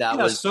 Like that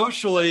was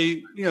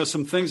socially,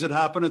 some things that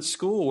happened at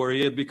school where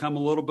he had become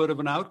a little bit of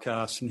an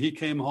outcast, and he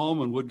came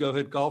home and would go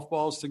hit golf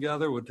balls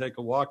together, would take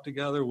a walk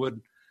together, would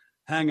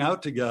hang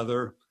out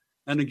together.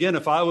 And again,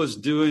 if I was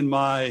doing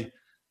my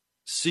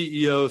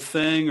CEO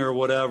thing or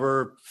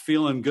whatever,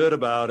 feeling good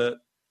about it,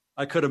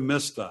 I could have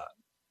missed that.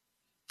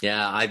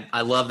 Yeah,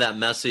 I love that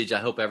message. I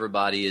hope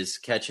everybody is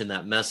catching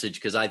that message,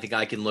 because I think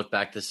I can look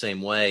back the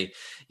same way.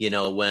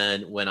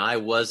 When I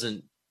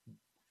wasn't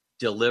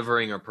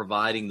delivering or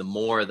providing the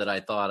more that I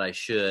thought I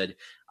should,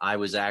 I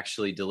was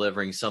actually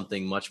delivering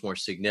something much more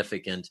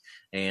significant.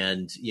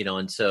 And,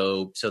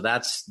 so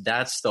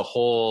that's the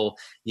whole,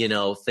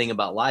 thing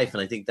about life.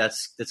 And I think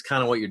that's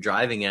kind of what you're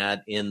driving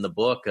at in the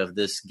book of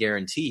this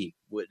guarantee.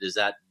 Is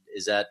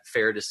that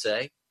fair to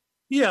say?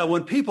 Yeah.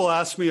 When people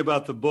ask me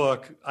about the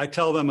book, I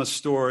tell them a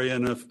story.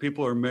 And if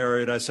people are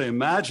married, I say,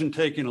 imagine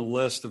taking a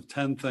list of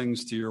 10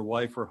 things to your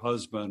wife or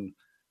husband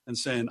and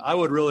saying, I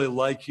would really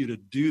like you to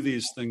do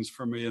these things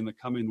for me in the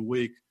coming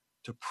week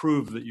to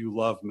prove that you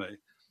love me.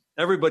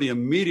 Everybody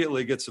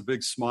immediately gets a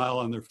big smile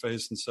on their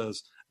face and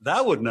says,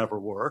 that would never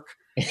work.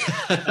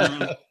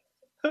 And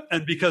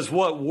because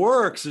what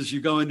works is you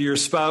go into your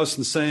spouse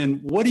and saying,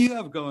 what do you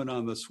have going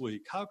on this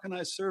week? How can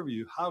I serve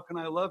you? How can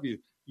I love you?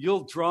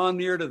 You'll draw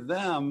near to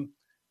them.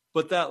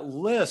 But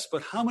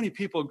how many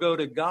people go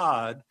to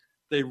God,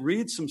 they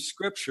read some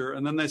scripture,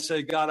 and then they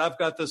say, God, I've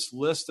got this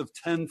list of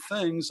 10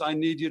 things I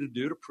need you to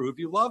do to prove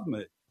you love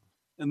me.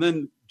 And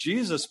then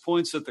Jesus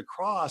points at the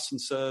cross and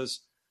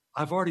says,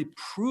 I've already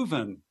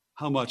proven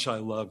how much I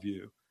love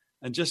you.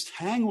 And just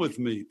hang with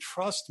me,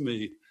 trust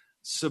me,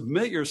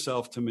 submit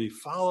yourself to me,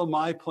 follow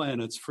my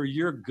plan. It's for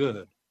your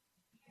good.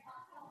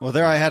 Well,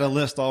 there I had a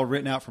list all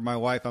written out for my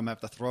wife. I'm going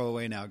to have to throw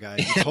away now,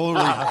 guys. You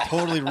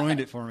totally ruined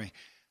it for me.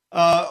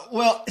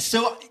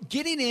 So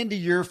getting into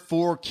your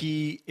 4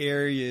 key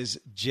areas,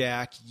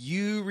 Jack,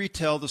 you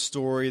retell the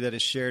story that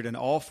is shared in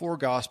all 4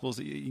 Gospels,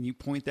 and you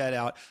point that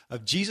out,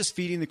 of Jesus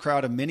feeding the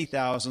crowd of many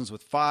thousands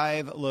with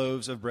 5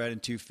 loaves of bread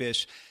and 2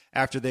 fish.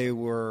 After they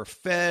were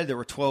fed, there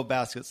were 12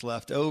 baskets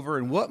left over.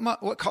 And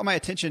what caught my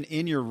attention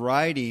in your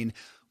writing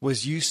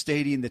was you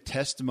stating the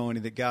testimony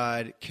that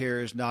God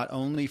cares not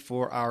only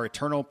for our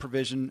eternal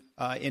provision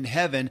in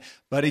heaven,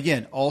 but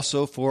again,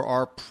 also for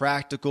our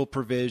practical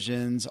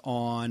provisions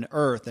on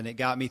earth. And it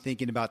got me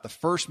thinking about the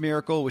first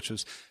miracle, which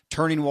was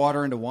turning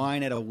water into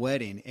wine at a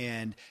wedding.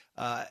 And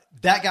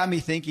that got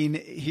me thinking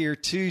here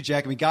too,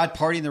 Jack. I mean, God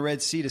parting the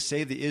Red Sea to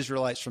save the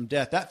Israelites from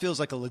death. That feels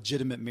like a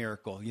legitimate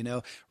miracle, you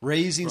know.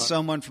 Raising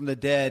someone from the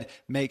dead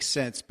makes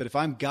sense. But if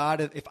I'm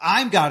God of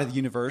the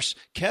universe,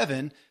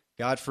 Kevin,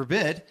 God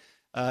forbid,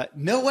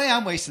 no way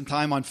I'm wasting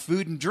time on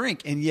food and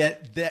drink. And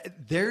yet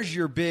there's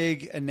your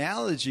big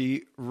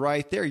analogy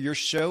right there. You're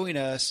showing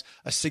us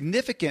a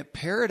significant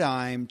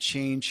paradigm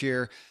change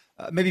here,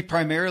 maybe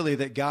primarily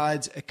that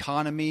God's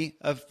economy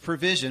of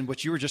provision,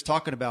 which you were just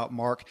talking about,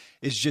 Mark,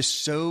 is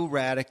just so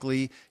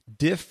radically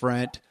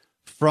different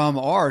from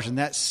ours. And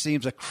that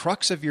seems a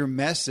crux of your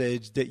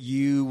message that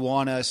you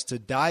want us to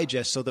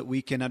digest so that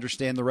we can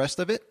understand the rest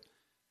of it.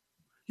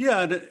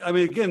 Yeah, I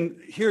mean, again,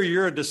 here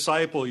you're a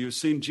disciple. You've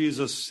seen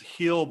Jesus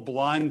heal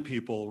blind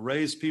people,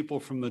 raise people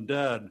from the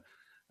dead.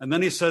 And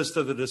then he says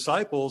to the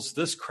disciples,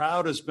 this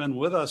crowd has been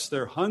with us.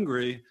 They're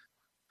hungry.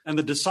 And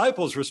the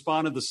disciples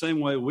responded the same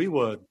way we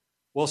would.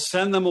 Well,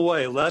 send them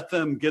away. Let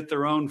them get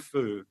their own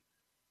food.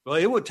 Well,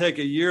 it would take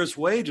a year's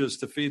wages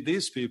to feed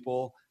these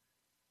people.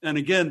 And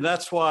again,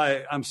 that's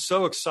why I'm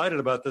so excited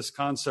about this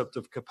concept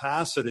of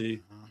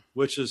capacity,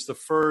 which is the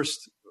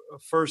first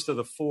of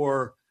the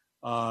 4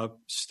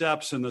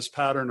 steps in this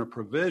pattern of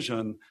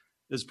provision,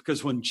 is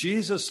because when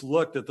Jesus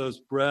looked at those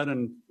bread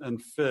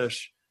and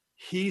fish,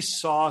 he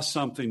saw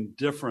something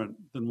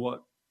different than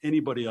what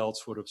anybody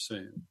else would have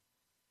seen.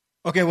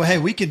 Okay, well, hey,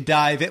 we can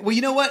dive in. Well,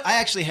 you know what? I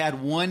actually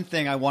had one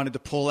thing I wanted to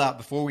pull out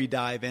before we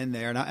dive in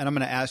there, and I'm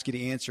going to ask you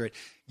to answer it.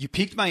 You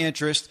piqued my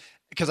interest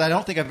because I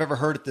don't think I've ever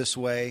heard it this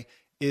way,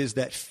 is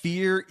that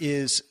fear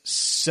is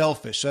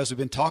selfish. So as we've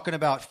been talking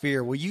about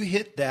fear, will you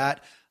hit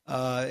that?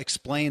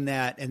 Explain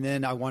that, and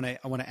then I want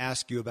to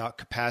ask you about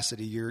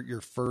capacity, your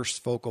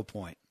first focal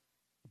point.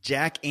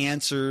 Jack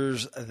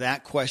answers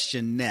that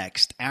question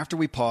next after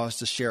we pause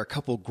to share a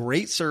couple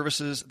great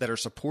services that are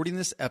supporting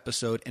this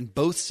episode and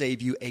both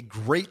save you a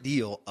great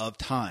deal of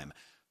time.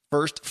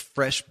 First,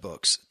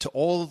 FreshBooks. To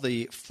all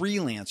the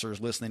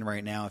freelancers listening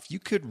right now, if you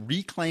could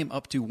reclaim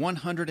up to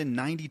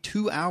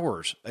 192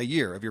 hours a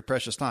year of your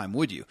precious time,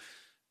 would you?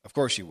 Of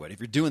course you would. If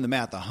you're doing the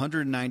math,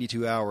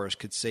 192 hours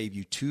could save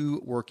you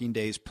 2 working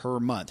days per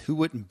month. Who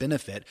wouldn't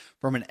benefit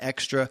from an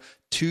extra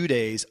 2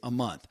 days a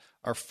month?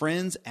 Our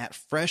friends at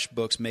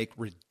FreshBooks make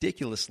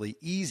ridiculously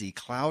easy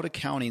cloud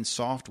accounting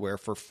software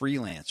for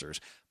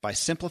freelancers by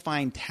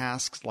simplifying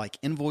tasks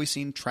like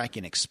invoicing,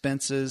 tracking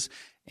expenses,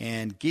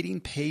 and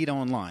getting paid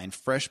online.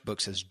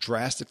 FreshBooks has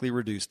drastically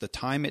reduced the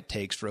time it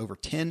takes for over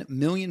 10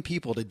 million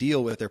people to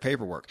deal with their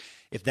paperwork.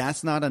 If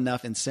that's not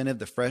enough incentive,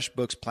 the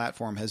FreshBooks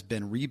platform has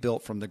been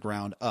rebuilt from the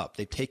ground up.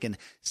 They've taken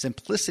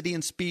simplicity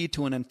and speed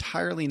to an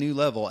entirely new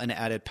level and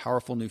added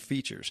powerful new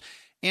features.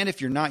 And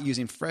if you're not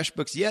using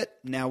FreshBooks yet,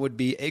 now would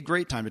be a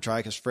great time to try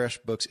because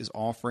FreshBooks is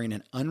offering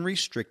an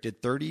unrestricted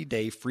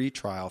 30-day free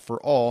trial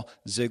for all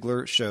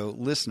Ziglar Show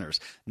listeners.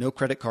 No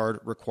credit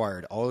card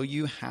required. All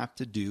you have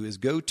to do is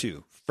go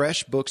to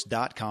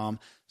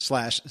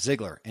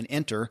freshbooks.com/Ziglar and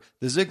enter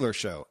The Ziglar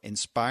Show,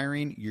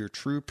 inspiring your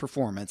true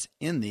performance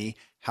in the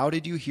How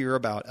Did You Hear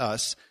About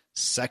Us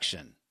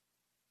section.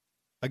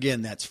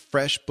 Again, that's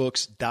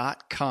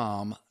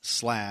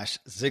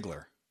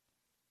freshbooks.com/Ziglar.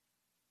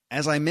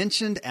 As I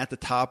mentioned at the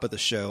top of the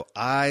show,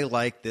 I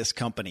like this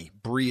company,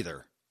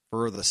 Breather,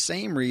 for the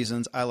same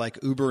reasons I like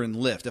Uber and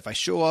Lyft. If I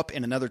show up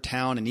in another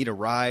town and need a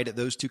ride,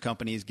 those 2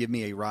 companies give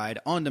me a ride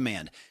on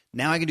demand.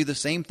 Now I can do the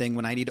same thing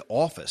when I need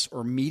office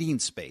or meeting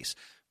space.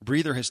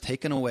 Breather has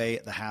taken away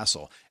the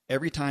hassle.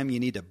 Every time you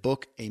need to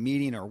book a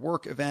meeting or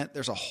work event,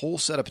 there's a whole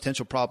set of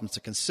potential problems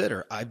to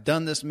consider. I've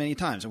done this many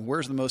times. And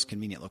where's the most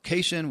convenient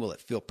location? Will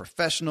it feel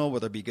professional? Will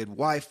there be good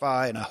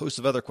Wi-Fi? And a host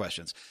of other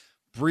questions.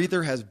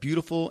 Breather has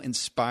beautiful,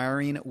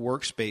 inspiring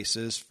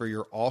workspaces for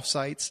your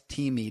offsites,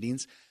 team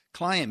meetings,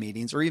 client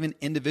meetings, or even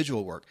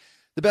individual work.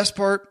 The best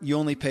part, you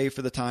only pay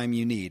for the time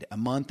you need, a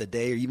month, a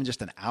day, or even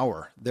just an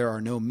hour. There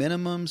are no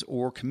minimums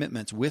or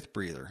commitments with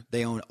Breather.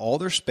 They own all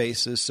their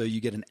spaces, so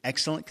you get an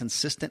excellent,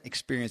 consistent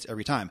experience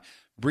every time.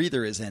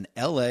 Breather is in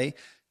LA,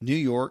 New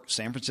York,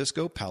 San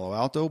Francisco, Palo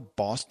Alto,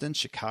 Boston,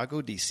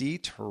 Chicago,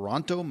 DC,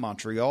 Toronto,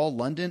 Montreal,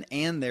 London,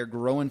 and they're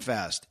growing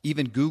fast.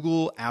 Even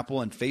Google, Apple,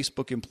 and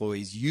Facebook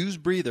employees use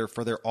Breather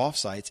for their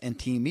offsites and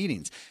team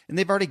meetings, and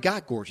they've already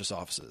got gorgeous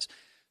offices.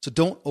 So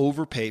don't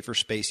overpay for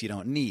space you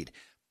don't need.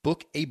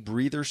 Book a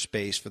breather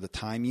space for the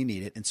time you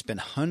need it and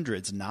spend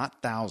hundreds,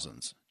 not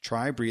thousands.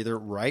 Try Breather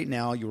right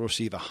now. You'll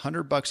receive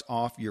 $100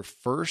 off your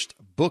first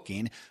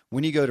booking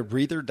when you go to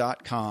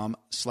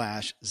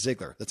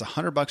breather.com/Ziglar. That's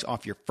 $100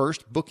 off your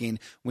first booking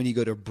when you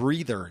go to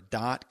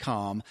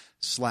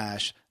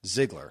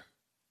breather.com/Ziglar.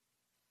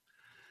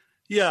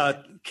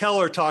 Yeah,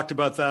 Keller talked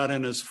about that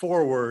in his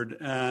foreword.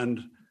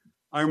 And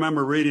I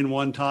remember reading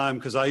one time,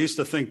 because I used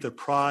to think that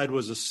pride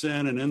was a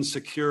sin and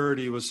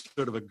insecurity was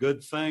sort of a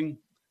good thing.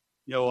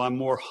 You know, I'm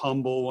more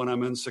humble when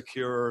I'm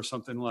insecure or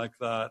something like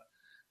that.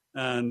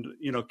 And,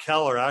 you know,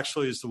 Keller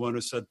actually is the one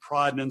who said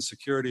pride and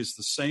insecurity is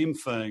the same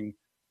thing.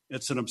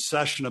 It's an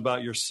obsession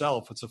about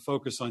yourself. It's a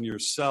focus on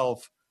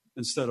yourself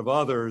instead of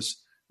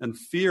others. And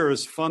fear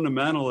is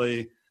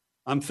fundamentally,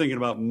 I'm thinking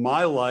about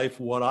my life,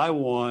 what I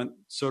want,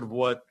 sort of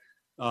what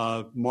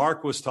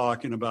Mark was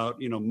talking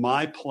about, you know,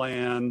 my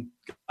plan.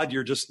 God,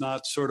 you're just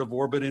not sort of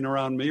orbiting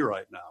around me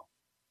right now.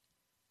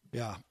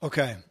 Yeah.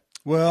 Okay.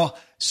 Well,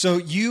 so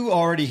you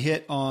already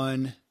hit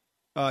on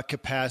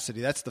capacity.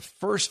 That's the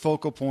first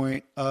focal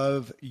point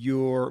of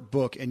your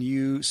book. And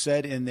you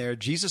said in there,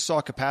 Jesus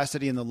saw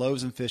capacity in the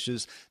loaves and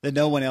fishes that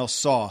no one else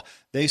saw.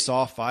 They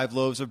saw 5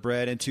 loaves of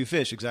bread and 2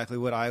 fish, exactly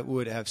what I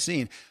would have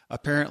seen.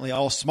 Apparently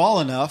all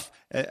small enough,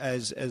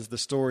 as the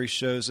story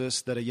shows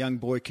us, that a young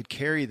boy could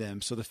carry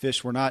them. So the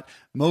fish were not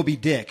Moby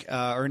Dick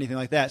or anything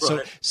like that.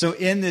 Right. So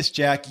in this,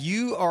 Jack,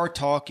 you are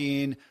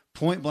talking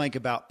point blank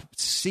about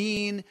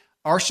seeing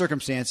our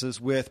circumstances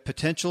with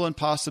potential and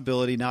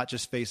possibility, not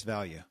just face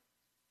value.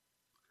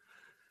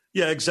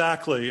 Yeah,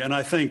 exactly. And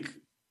I think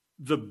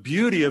the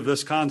beauty of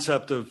this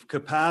concept of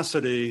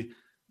capacity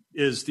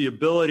is the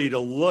ability to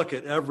look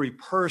at every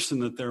person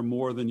that they're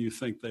more than you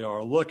think they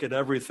are. Look at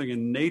everything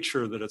in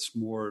nature that it's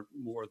more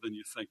than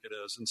you think it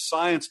is. And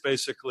science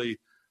basically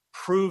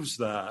proves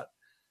that.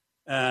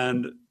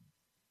 And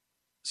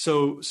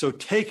so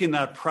taking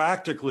that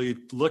practically,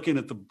 looking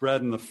at the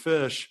bread and the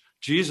fish,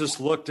 Jesus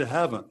looked to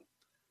heaven.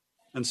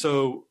 And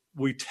so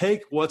we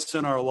take what's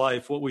in our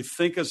life, what we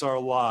think is our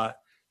lot,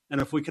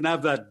 and if we can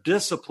have that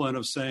discipline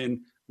of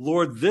saying,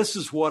 Lord, this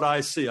is what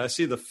I see. I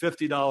see the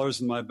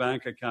 $50 in my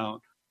bank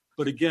account.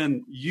 But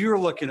again, you're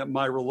looking at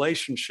my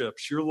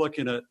relationships. You're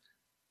looking at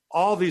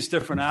all these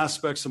different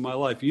aspects of my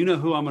life. You know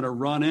who I'm going to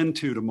run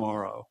into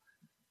tomorrow.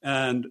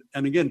 And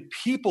again,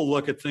 people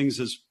look at things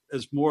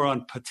as more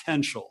on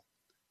potential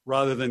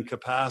rather than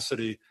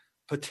capacity.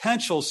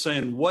 Potential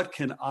saying, what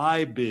can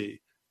I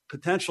be?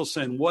 Potential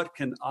saying, what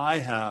can I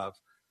have?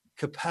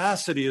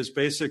 Capacity is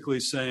basically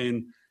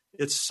saying,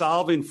 it's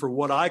solving for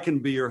what I can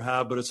be or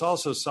have, but it's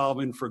also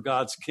solving for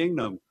God's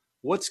kingdom.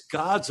 What's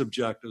God's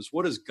objectives?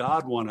 What does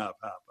God want to have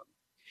happen?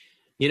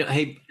 You know,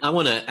 hey, I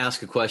want to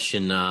ask a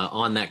question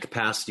on that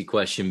capacity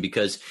question,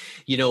 because,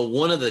 you know,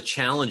 one of the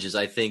challenges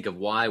I think of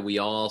why we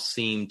all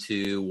seem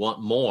to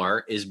want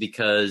more is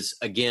because,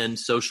 again,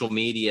 social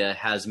media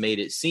has made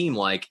it seem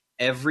like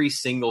every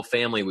single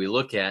family we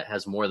look at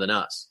has more than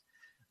us.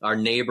 Our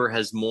neighbor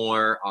has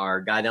more, our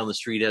guy down the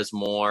street has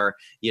more,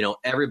 you know,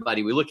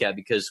 everybody we look at,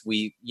 because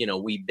we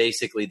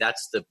basically,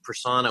 that's the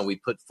persona we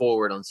put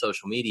forward on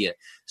social media.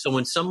 So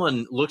when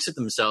someone looks at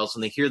themselves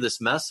and they hear this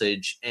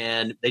message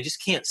and they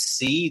just can't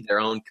see their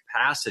own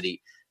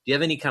capacity, do you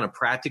have any kind of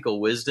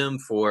practical wisdom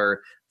for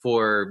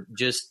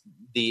just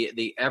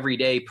the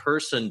everyday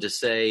person to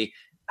say,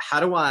 how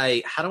do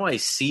I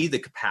see the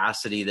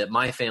capacity that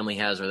my family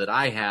has, or that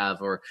I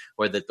have, or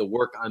that the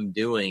work I'm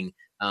doing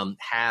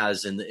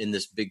has in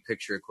this big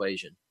picture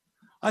equation?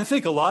 I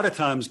think a lot of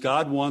times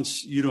God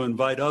wants you to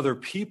invite other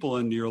people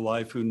into your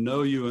life who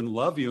know you and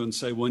love you and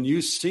say, when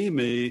you see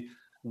me,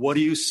 what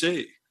do you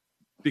see?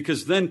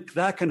 Because then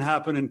that can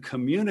happen in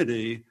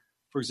community.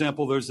 For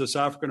example, there's this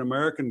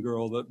African-American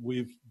girl that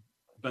we've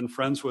been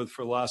friends with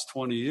for the last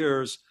 20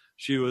 years.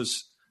 She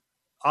was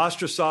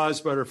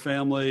ostracized by her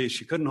family.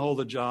 She couldn't hold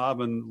a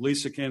job. And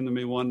Lisa came to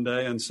me one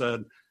day and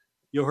said,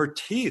 her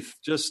teeth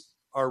just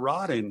are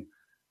rotting.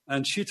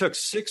 And she took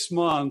 6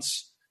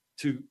 months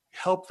to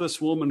help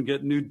this woman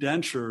get new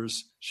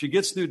dentures. She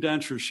gets new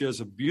dentures. She has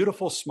a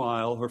beautiful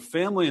smile. Her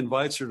family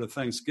invites her to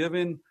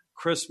Thanksgiving,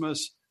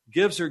 Christmas,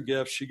 gives her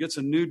gifts. She gets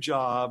a new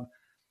job.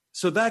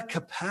 So that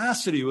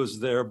capacity was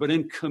there. But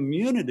in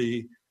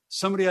community,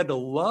 somebody had to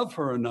love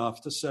her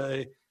enough to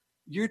say,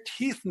 your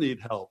teeth need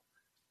help.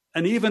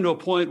 And even to a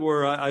point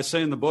where I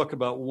say in the book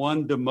about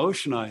one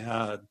demotion I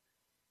had.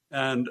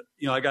 And,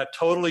 I got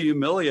totally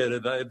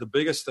humiliated. I had the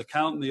biggest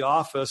account in the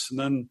office. And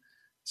then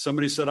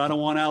somebody said, I don't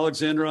want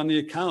Alexander on the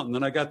account. And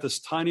then I got this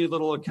tiny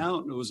little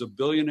accountant who was a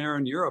billionaire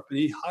in Europe, and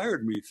he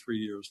hired me 3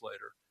 years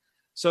later.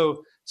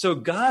 So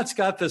God's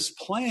got this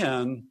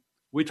plan.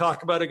 We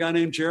talk about a guy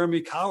named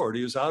Jeremy Coward.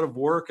 He was out of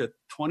work at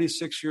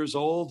 26 years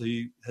old.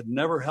 He had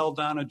never held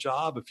down a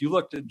job. If you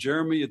looked at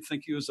Jeremy, you'd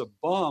think he was a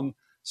bum.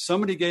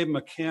 Somebody gave him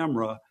a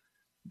camera,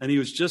 and he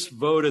was just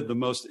voted the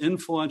most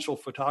influential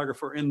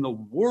photographer in the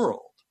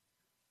world.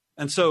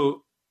 And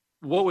so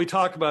what we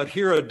talk about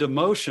here, a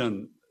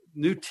demotion,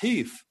 new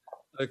teeth,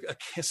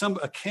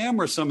 a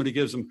camera somebody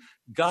gives them,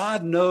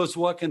 God knows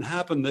what can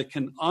happen that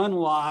can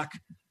unlock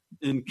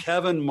in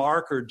Kevin,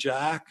 Mark, or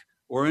Jack,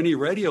 or any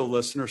radio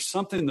listener,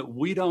 something that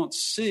we don't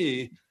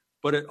see,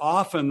 but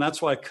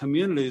that's why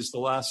community is the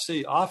last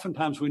C.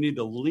 Oftentimes we need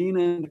to lean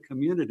into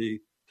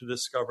community to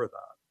discover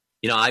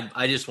that.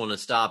 I just want to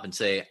stop and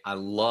say I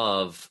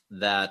love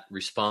that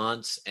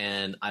response,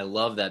 and I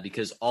love that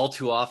because all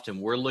too often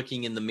we're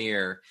looking in the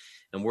mirror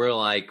and we're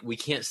like, we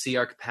can't see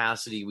our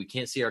capacity, we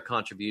can't see our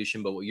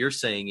contribution, but what you're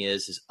saying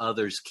is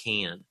others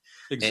can.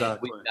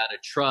 Exactly. And we've got to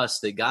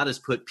trust that God has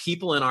put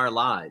people in our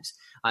lives.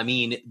 I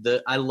mean,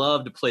 I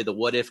love to play the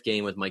what if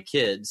game with my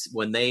kids.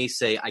 When they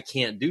say I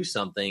can't do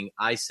something,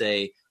 I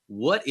say,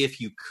 what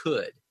if you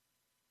could?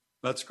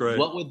 That's great.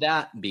 What would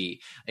that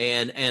be?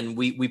 And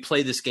we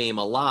play this game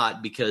a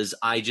lot because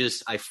I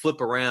flip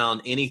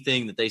around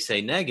anything that they say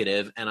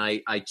negative, and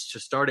I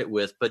just start it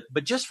with,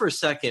 but just for a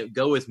second,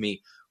 go with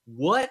me.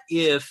 What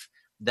if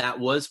that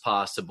was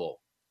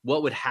possible?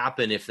 What would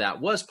happen if that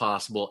was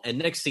possible? And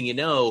next thing you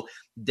know,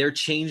 they're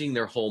changing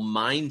their whole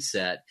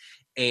mindset.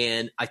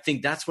 And I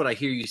think that's what I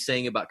hear you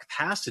saying about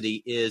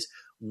capacity is,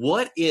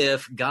 what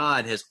if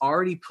God has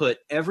already put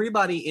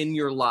everybody in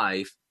your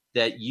life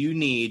that you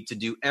need to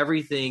do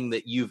everything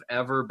that you've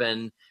ever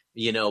been,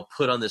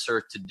 put on this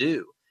earth to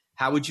do?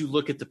 How would you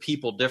look at the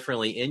people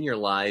differently in your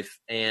life?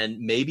 And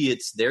maybe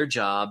it's their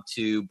job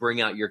to bring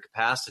out your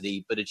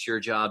capacity, but it's your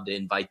job to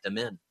invite them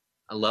in.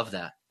 I love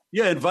that.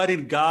 Yeah,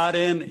 inviting God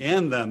in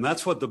and them.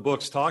 That's what the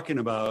book's talking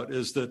about,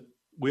 is that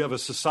we have a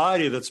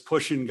society that's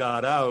pushing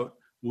God out.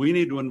 We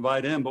need to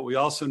invite in, but we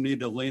also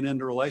need to lean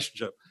into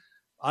relationship.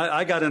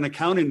 I got an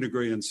accounting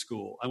degree in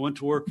school. I went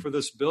to work for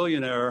this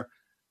billionaire.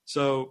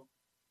 So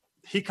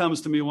he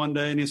comes to me one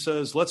day and he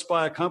says, let's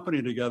buy a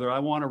company together. I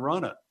want to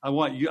run it. I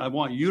want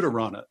you to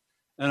run it.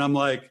 And I'm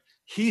like,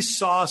 he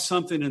saw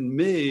something in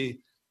me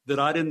that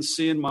I didn't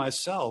see in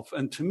myself.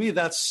 And to me,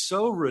 that's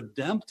so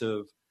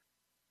redemptive.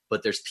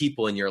 But there's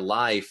people in your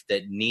life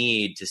that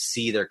need to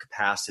see their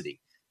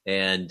capacity.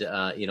 And,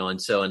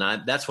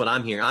 that's what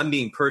I'm hearing. I'm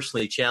being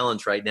personally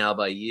challenged right now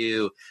by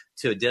you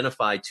to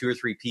identify 2 or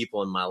 3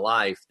 people in my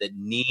life that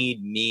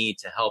need me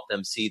to help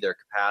them see their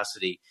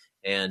capacity.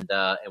 And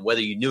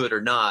whether you knew it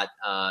or not,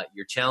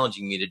 you're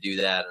challenging me to do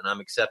that. And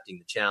I'm accepting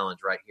the challenge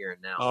right here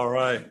and now. All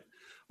right.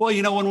 Well,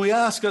 when we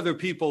ask other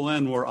people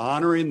in, we're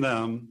honoring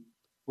them.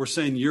 We're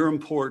saying, you're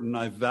important.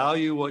 I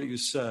value what you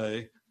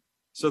say.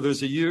 So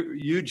there's a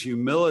huge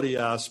humility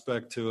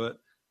aspect to it.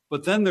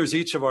 But then there's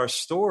each of our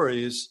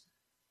stories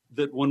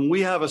that when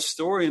we have a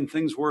story and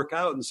things work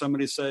out and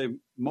somebody say,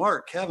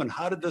 Mark, Kevin,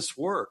 how did this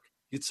work?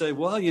 You'd say,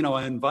 well,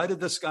 I invited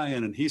this guy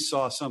in and he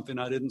saw something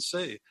I didn't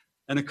see.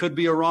 And it could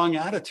be a wrong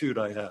attitude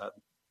I had.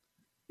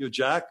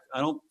 Jack, I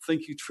don't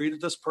think you treated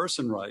this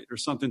person right or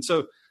something.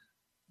 So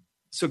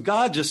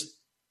God just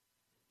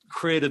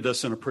created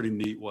this in a pretty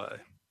neat way.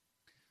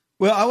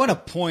 Well, I want to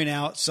point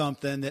out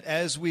something that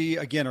as we,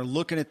 again, are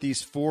looking at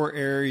these 4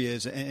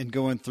 areas and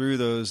going through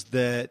those,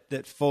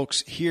 that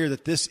folks hear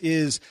that this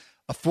is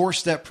a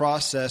 4-step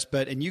process,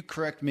 and you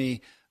correct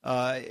me,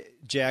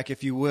 Jack,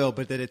 if you will,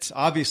 but that it's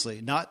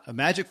obviously not a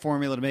magic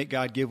formula to make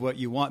God give what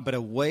you want, but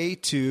a way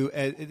to,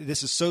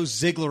 this is so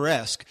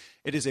Ziglar-esque,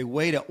 it is a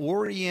way to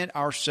orient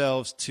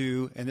ourselves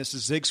to, and this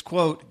is Zig's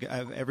quote,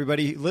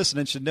 everybody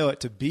listening should know it,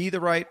 to be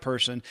the right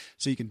person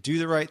so you can do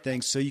the right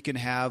things, so you can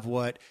have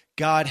what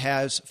God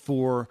has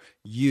for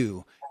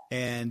you.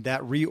 And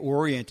that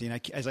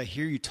reorienting, as I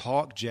hear you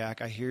talk,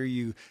 Jack, I hear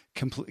you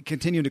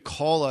continue to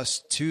call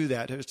us to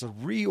that, to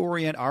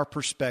reorient our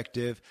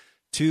perspective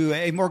to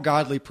a more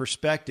godly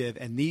perspective.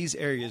 And these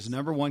areas,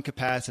 number 1,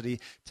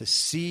 capacity to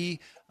see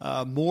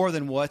more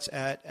than what's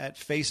at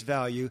face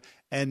value.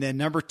 And then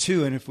number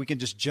 2, and if we can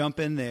just jump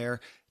in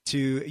there,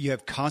 you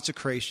have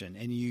consecration.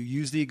 And you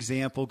use the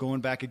example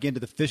going back again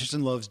to the fishes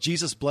and loaves.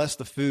 Jesus blessed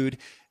the food.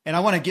 And I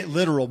want to get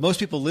literal. Most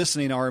people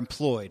listening are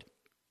employed.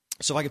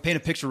 So if I can paint a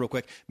picture real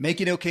quick,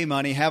 making okay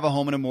money, have a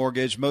home and a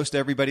mortgage. Most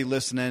everybody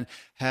listening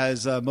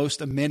has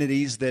most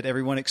amenities that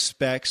everyone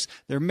expects.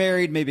 They're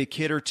married, maybe a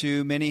kid or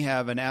 2. Many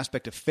have an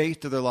aspect of faith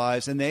to their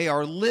lives, and they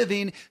are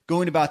living,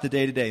 going about the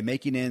day-to-day,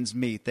 making ends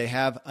meet. They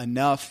have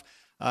enough,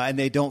 and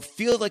they don't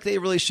feel like they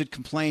really should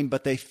complain,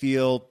 but they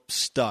feel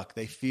stuck.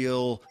 They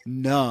feel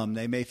numb.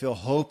 They may feel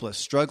hopeless,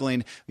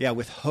 struggling,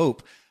 with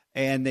hope.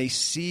 And they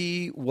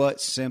see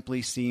what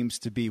simply seems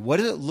to be. What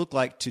does it look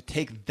like to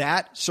take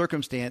that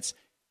circumstance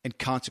and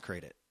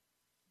consecrate it?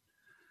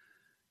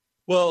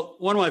 Well,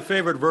 one of my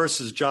favorite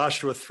verses,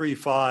 Joshua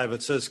 3:5,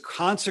 it says,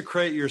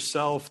 consecrate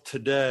yourself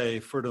today,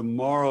 for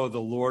tomorrow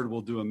the Lord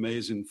will do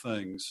amazing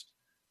things.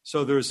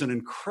 So there's an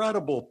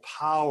incredible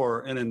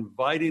power in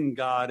inviting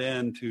God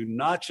into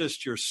not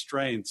just your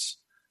strengths,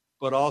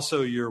 but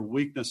also your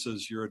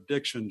weaknesses, your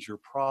addictions, your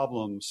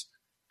problems.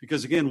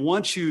 Because again,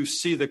 once you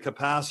see the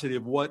capacity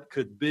of what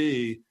could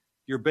be,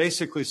 you're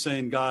basically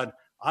saying, God,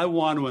 I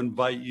want to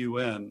invite you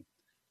in.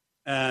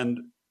 And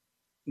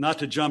not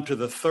to jump to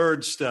the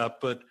 3rd step,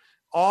 but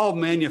all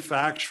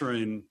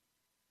manufacturing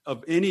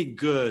of any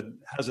good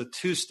has a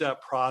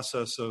 2-step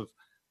process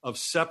of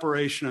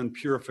separation and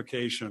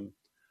purification.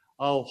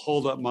 I'll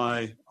hold up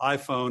my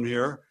iPhone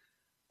here.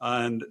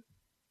 And,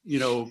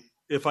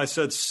 if I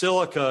said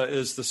silica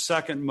is the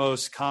second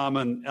most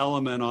common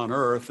element on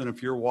Earth, and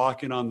if you're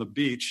walking on the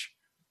beach,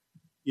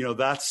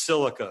 that's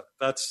silica,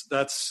 that's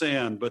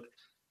sand. But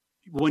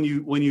when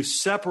you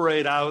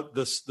separate out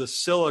the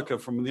silica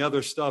from the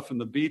other stuff in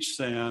the beach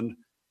sand,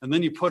 and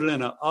then you put it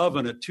in an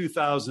oven at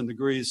 2,000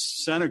 degrees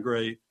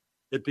centigrade,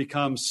 it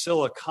becomes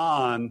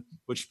silicon,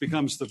 which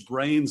becomes the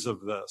brains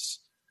of this.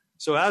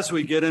 So as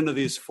we get into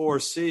these 4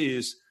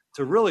 C's,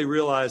 to really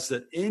realize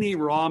that any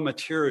raw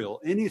material,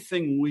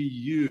 anything we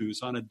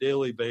use on a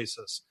daily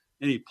basis,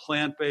 any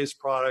plant-based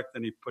product,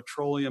 any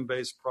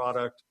petroleum-based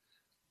product,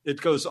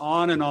 it goes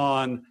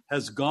on,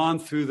 has gone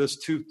through this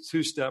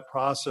two-step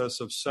process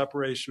of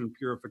separation and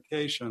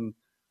purification,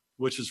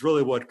 which is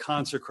really what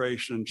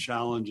consecration and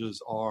challenges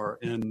are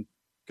in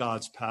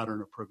God's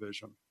pattern of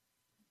provision.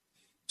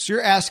 So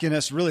you're asking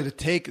us really to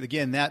take,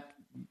 again,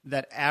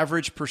 that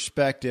average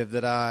perspective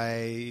that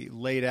I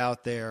laid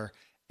out there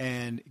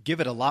and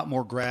give it a lot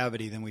more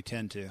gravity than we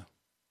tend to.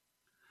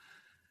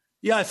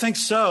 Yeah, I think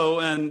so.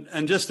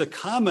 And just a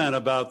comment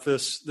about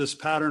this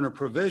pattern of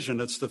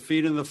provision. It's the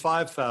feeding of the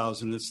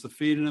 5,000. It's the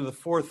feeding of the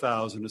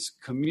 4,000. It's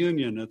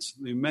communion. It's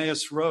the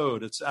Emmaus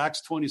Road. It's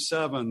Acts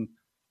 27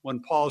 when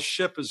Paul's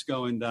ship is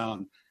going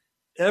down.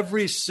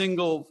 Every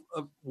single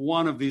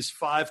one of these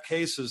 5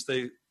 cases,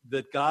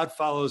 that God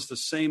follows the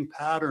same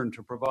pattern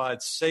to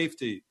provide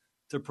safety,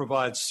 to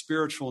provide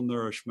spiritual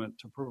nourishment,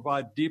 to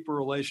provide deeper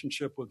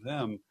relationship with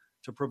him,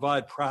 to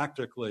provide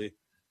practically.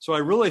 So I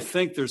really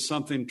think there's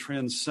something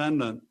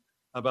transcendent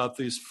about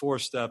these 4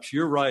 steps.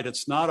 You're right,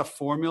 it's not a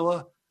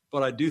formula,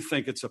 but I do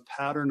think it's a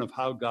pattern of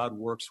how God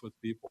works with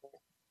people.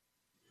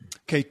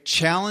 Okay,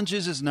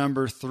 challenges is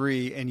number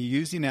 3, and you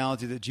use the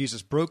analogy that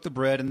Jesus broke the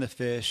bread and the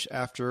fish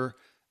after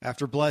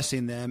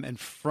blessing them, and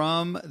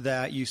from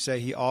that you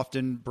say he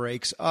often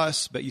breaks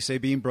us, but you say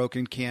being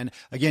broken can,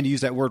 again,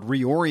 use that word,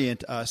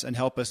 reorient us and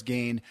help us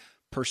gain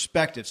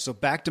perspective. So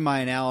back to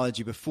my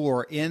analogy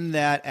before, in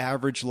that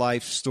average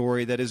life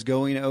story that is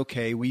going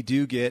okay, we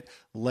do get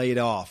laid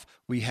off.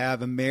 We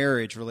have a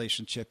marriage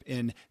relationship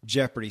in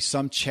jeopardy.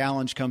 Some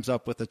challenge comes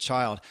up with a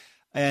child.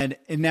 And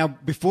now,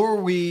 before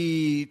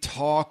we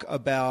talk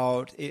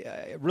about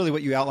really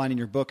what you outline in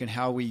your book and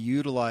how we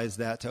utilize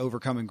that to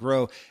overcome and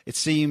grow, it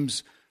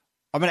seems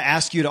I'm going to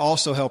ask you to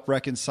also help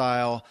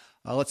reconcile,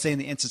 let's say in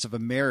the instance of a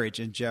marriage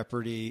in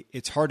jeopardy,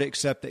 it's hard to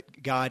accept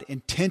that God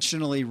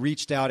intentionally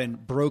reached out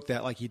and broke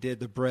that like he did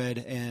the bread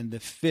and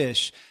the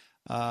fish.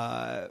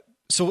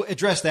 So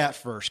address that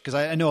first, because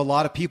I know a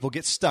lot of people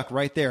get stuck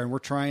right there, and we're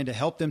trying to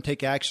help them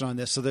take action on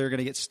this, so they're going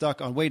to get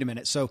stuck on, wait a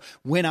minute, so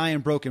when I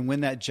am broken,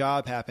 when that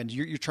job happened,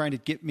 you're trying to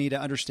get me to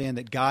understand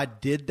that God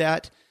did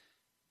that.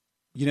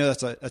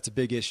 That's a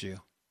big issue.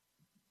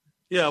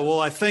 Yeah, well,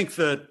 I think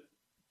that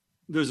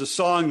there's a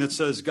song that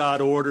says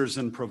God orders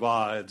and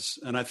provides.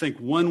 And I think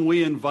when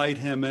we invite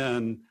him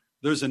in,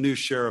 there's a new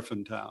sheriff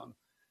in town.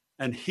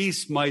 And he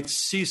might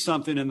see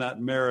something in that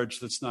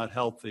marriage that's not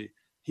healthy.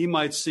 He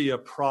might see a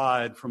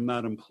pride from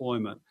that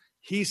employment.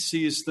 He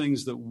sees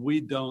things that we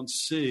don't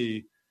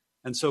see.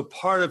 And so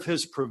part of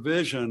his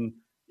provision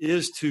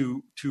is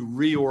to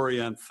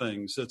reorient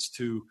things. It's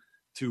to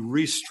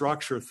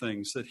restructure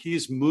things, that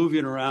he's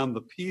moving around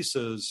the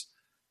pieces.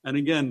 And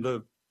again,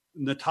 the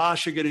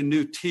Natasha getting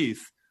new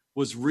teeth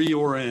was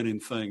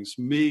reorienting things,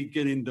 me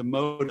getting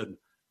demoted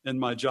in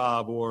my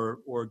job or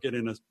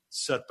getting a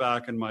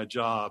setback in my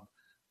job,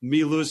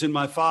 me losing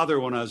my father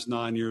when I was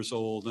 9 years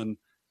old. And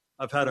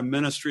I've had a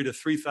ministry to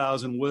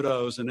 3,000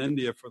 widows in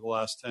India for the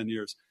last 10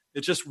 years.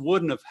 It just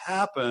wouldn't have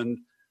happened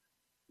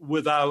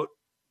without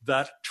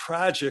that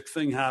tragic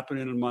thing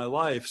happening in my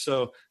life.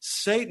 So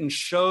Satan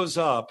shows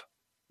up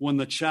when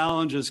the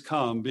challenges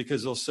come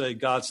because he'll say,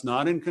 God's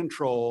not in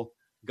control.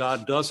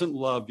 God doesn't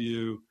love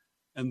you.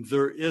 And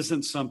there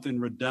isn't something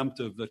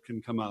redemptive that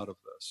can come out of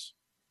this.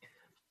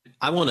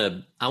 I want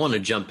to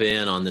jump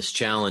in on this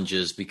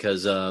challenges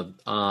because I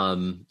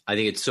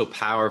think it's so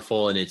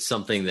powerful, and it's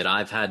something that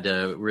I've had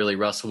to really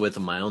wrestle with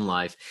in my own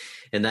life.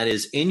 And that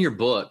is, in your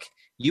book,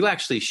 you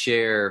actually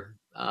share,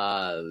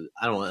 I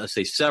don't want to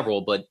say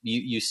several, but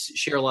you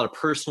share a lot of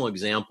personal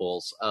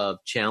examples of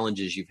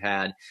challenges you've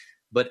had.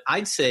 But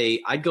I'd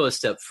say I'd go a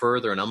step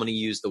further, and I'm going to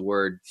use the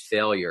word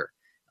failure.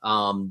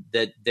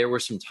 That there were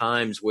some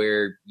times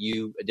where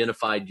you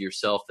identified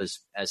yourself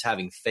as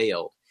having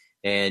failed,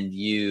 and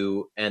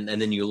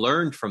then you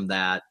learned from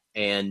that,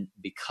 and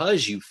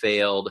because you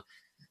failed,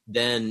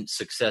 then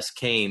success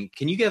came.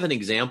 Can you give an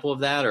example of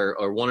that,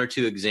 or 1 or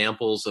 2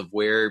 examples of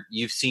where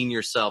you've seen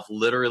yourself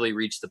literally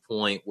reach the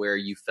point where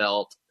you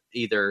felt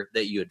either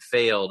that you had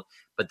failed,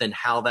 but then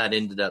how that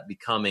ended up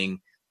becoming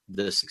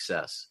the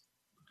success?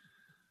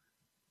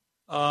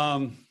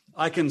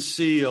 I can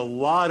see a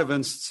lot of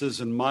instances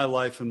in my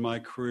life and my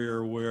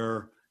career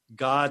where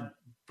God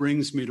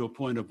brings me to a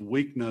point of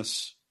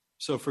weakness.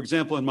 So, for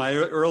example, in my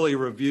early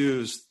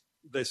reviews,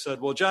 they said,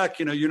 well, Jack,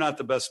 you're not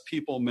the best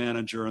people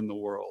manager in the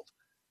world.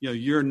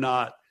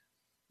 You're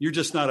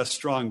just not a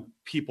strong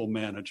people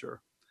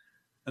manager.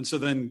 And so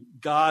then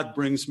God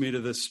brings me to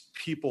this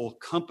people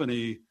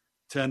company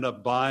to end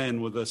up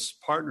buying with this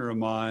partner of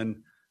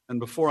mine. And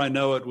before I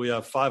know it, we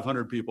have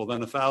 500 people, then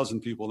 1,000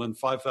 people, then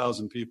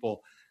 5,000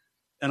 people.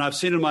 And I've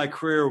seen in my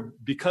career,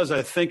 because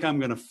I think I'm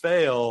going to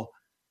fail,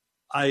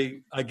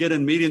 I get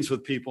in meetings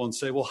with people and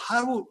say, well,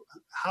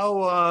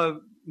 how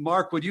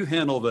Mark, would you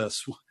handle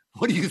this?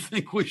 What do you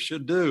think we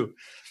should do?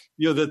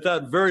 You know,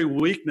 that very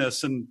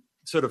weakness and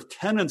sort of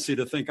tendency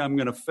to think I'm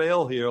going to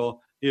fail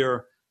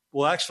here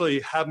will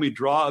actually have me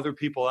draw other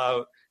people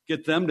out,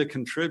 get them to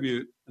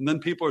contribute. And then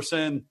people are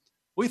saying,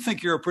 we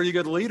think you're a pretty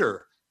good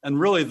leader. And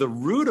really the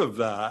root of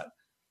that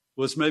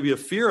was maybe a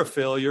fear of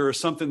failure or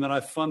something that I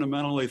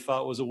fundamentally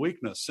thought was a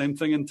weakness. Same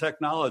thing in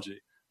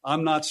technology.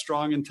 I'm not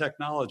strong in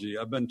technology.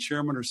 I've been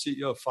chairman or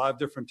CEO of 5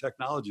 different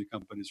technology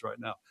companies right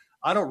now.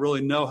 I don't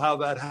really know how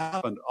that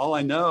happened. All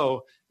I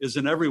know is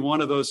in every one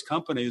of those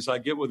companies, I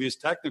get with these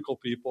technical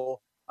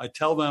people, I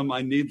tell them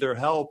I need their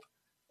help,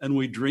 and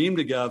we dream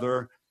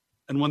together.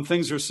 And when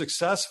things are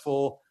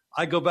successful,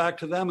 I go back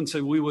to them and say,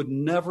 we would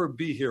never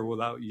be here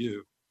without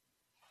you.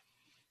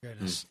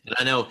 And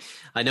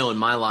I know in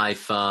my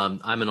life,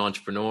 I'm an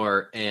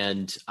entrepreneur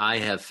and I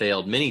have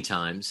failed many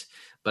times,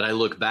 but I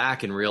look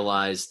back and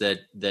realize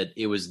that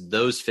it was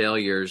those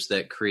failures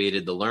that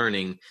created the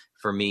learning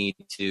for me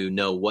to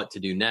know what to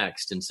do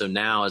next. And so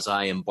now as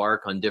I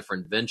embark on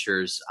different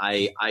ventures,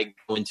 I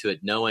go into it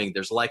knowing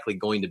there's likely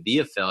going to be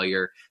a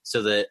failure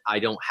so that I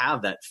don't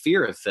have that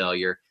fear of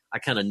failure. I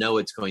kind of know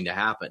it's going to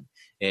happen.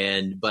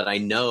 But I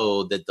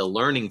know that the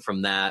learning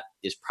from that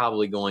is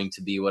probably going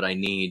to be what I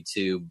need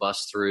to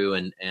bust through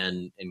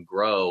and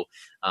grow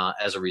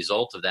as a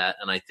result of that.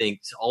 And I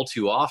think all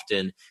too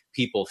often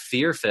people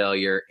fear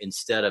failure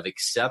instead of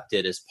accept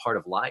it as part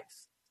of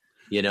life.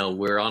 You know,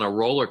 we're on a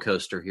roller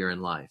coaster here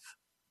in life.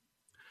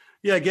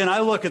 Yeah, again,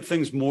 I look at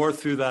things more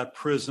through that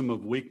prism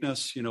of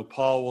weakness. You know,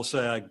 Paul will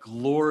say, I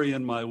glory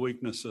in my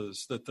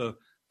weaknesses, that the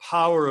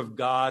power of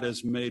God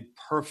is made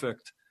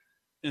perfect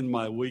in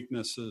my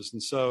weaknesses.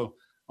 And so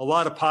a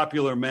lot of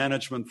popular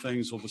management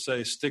things will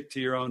say, stick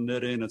to your own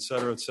knitting, et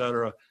cetera, et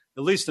cetera.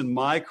 At least in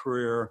my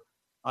career,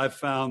 I've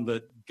found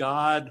that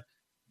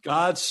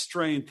God's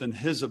strength and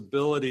his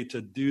ability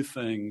to do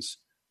things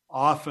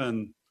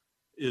often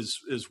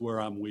is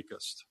where I'm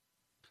weakest.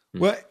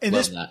 Well, and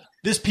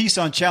this piece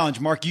on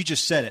challenge, Mark, you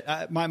just said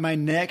it. My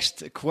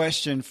next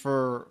question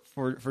for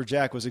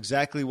Jack was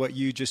exactly what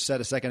you just said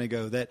a second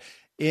ago, that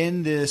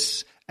in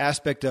this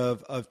aspect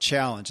of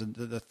challenge, and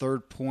the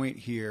third point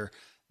here,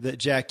 that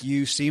Jack,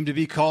 you seem to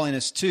be calling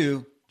us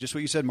to, just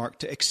what you said, Mark,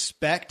 to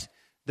expect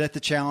that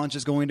the challenge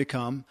is going to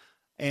come,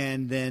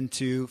 and then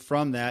to,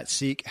 from that,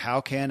 seek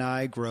how can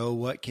I grow,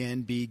 what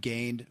can be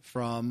gained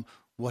from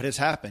what has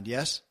happened.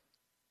 Yes?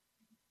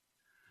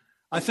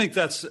 I think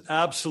that's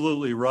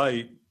absolutely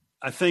right.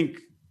 I think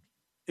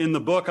in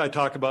the book, I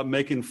talk about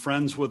making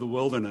friends with the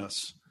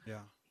wilderness.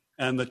 Yeah.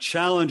 And the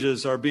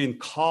challenges are being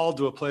called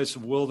to a place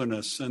of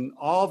wilderness. And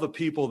all the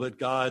people that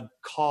God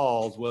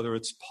called, whether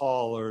it's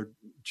Paul or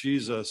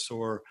Jesus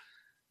or,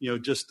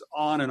 just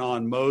on and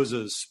on,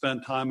 Moses,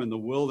 spent time in the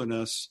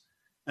wilderness.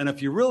 And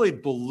if you really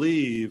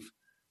believe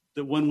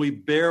that when we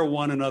bear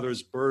one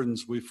another's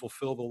burdens, we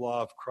fulfill the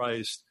law of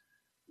Christ,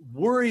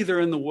 we're either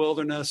in the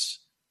wilderness,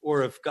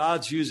 or if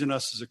God's using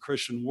us as a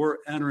Christian, we're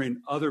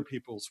entering other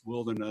people's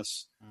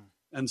wilderness.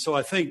 And so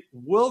I think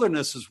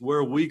wilderness is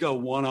where we go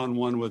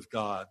one-on-one with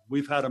God.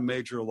 We've had a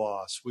major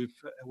loss.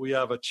 We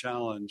have a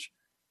challenge.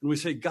 And we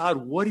say, God,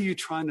 what are you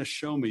trying to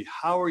show me?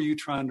 How are you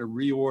trying to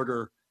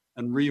reorder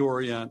and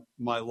reorient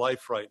my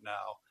life right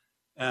now?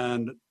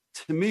 And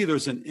to me,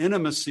 there's an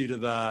intimacy to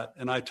that.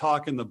 And I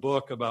talk in the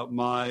book about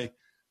my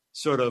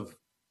sort of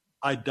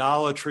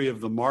idolatry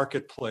of the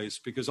marketplace,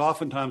 because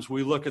oftentimes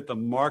we look at the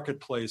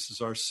marketplace as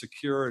our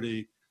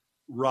security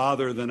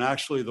rather than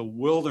actually the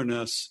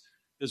wilderness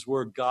is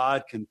where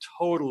God can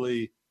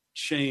totally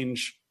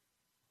change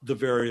the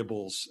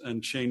variables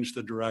and change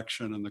the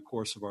direction and the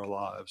course of our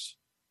lives.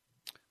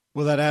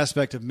 Well, that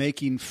aspect of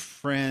making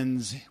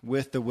friends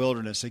with the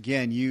wilderness,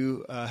 again,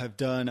 you have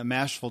done a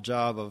masterful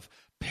job of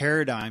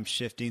paradigm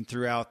shifting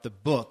throughout the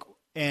book.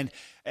 And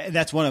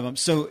that's one of them.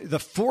 So the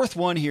fourth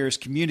one here is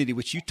community,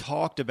 which you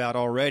talked about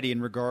already in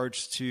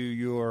regards to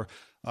your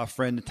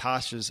friend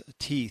Natasha's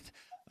teeth.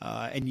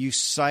 And you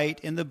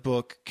cite in the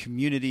book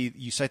community,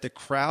 you cite the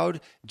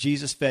crowd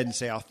Jesus fed and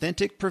say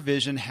authentic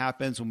provision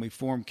happens when we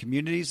form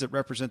communities that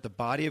represent the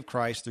body of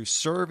Christ through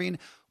serving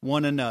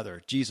one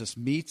another. Jesus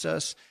meets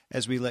us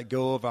as we let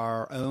go of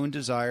our own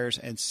desires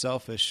and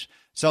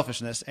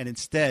selfishness and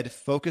instead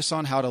focus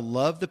on how to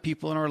love the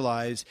people in our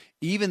lives,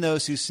 even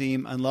those who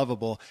seem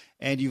unlovable.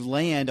 And you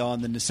land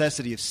on the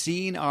necessity of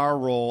seeing our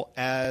role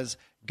as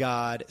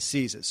God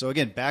sees it. So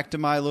again, back to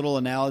my little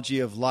analogy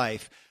of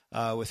life.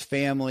 With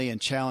family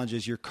and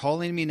challenges, you're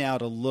calling me now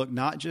to look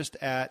not just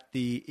at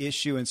the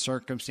issue and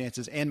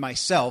circumstances and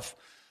myself,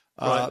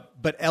 right,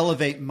 but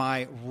elevate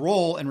my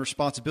role and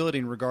responsibility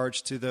in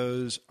regards to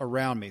those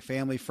around me,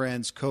 family,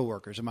 friends,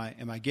 coworkers. Am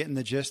I getting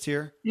the gist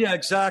here? Yeah,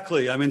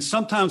 exactly. I mean,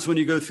 sometimes when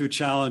you go through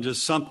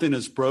challenges, something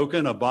is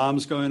broken, a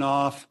bomb's going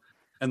off,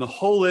 and the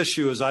whole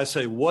issue is, I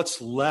say, what's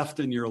left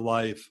in your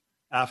life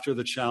after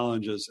the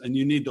challenges, and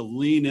you need to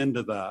lean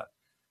into that.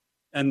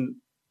 And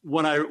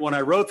when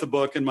I wrote the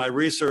book, in my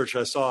research,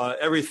 I saw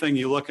everything.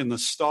 You look in the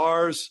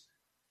stars,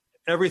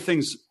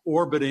 everything's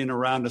orbiting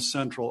around a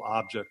central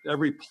object.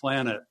 Every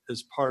planet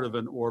is part of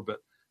an orbit.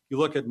 You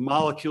look at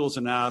molecules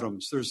and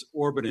atoms, there's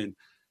orbiting.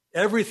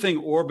 Everything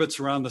orbits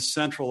around the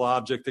central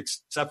object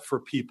except for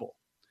people.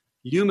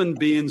 Human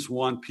beings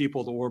want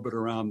people to orbit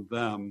around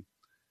them.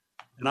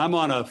 And I'm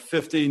on a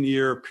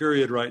 15-year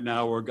period right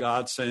now where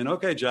God's saying,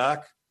 okay,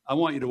 Jack, I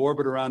want you to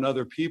orbit around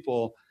other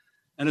people.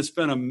 And it's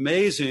been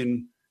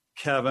amazing,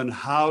 Kevin,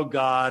 how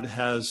God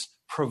has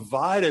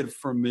provided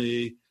for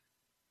me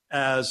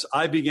as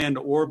I began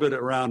to orbit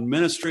around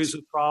ministries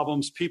with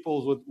problems,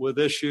 people with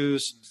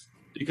issues.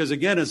 Because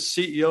again, as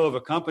CEO of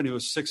a company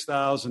with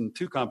 6,000,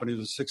 two companies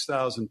with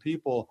 6,000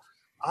 people,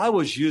 I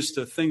was used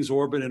to things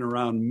orbiting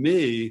around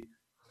me.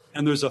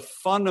 And there's a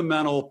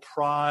fundamental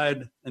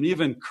pride and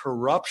even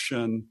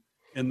corruption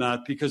in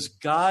that, because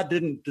God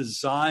didn't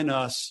design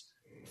us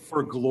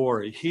for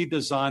glory. He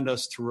designed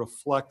us to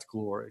reflect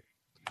glory.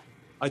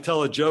 I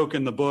tell a joke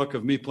in the book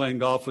of me playing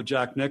golf with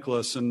Jack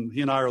Nicklaus, and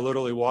he and I are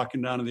literally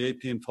walking down to the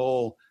 18th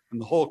hole, and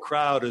the whole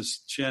crowd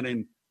is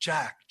chanting,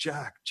 Jack,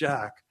 Jack,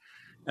 Jack.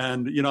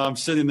 And, I'm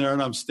sitting there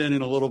and I'm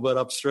standing a little bit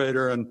up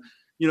straighter. And,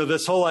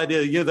 this whole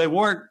idea, they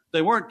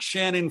weren't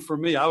chanting for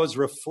me. I was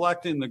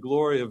reflecting the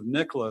glory of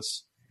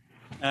Nicklaus.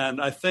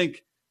 And I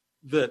think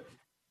that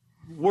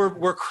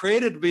we're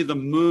created to be the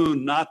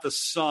moon, not the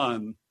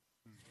sun.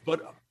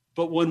 But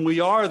when we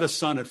are the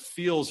sun, it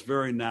feels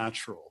very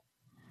natural.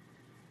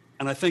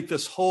 And I think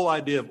this whole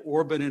idea of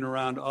orbiting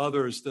around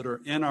others that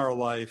are in our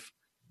life,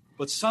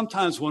 but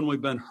sometimes when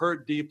we've been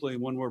hurt deeply,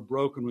 when we're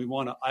broken, we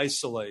want to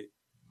isolate.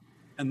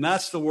 And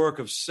that's the work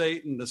of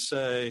Satan, to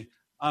say,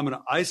 I'm going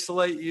to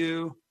isolate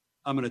you,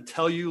 I'm going to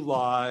tell you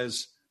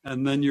lies,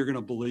 and then you're going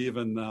to believe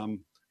in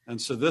them.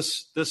 And so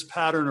this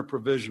pattern of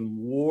provision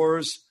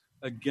wars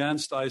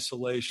against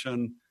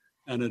isolation,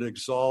 and it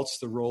exalts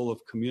the role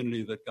of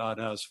community that God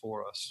has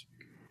for us.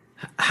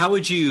 How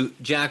would you,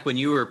 Jack, when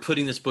you were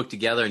putting this book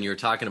together and you were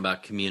talking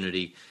about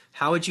community,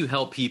 how would you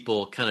help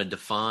people kind of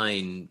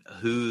define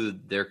who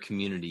their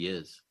community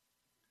is?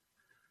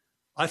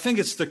 I think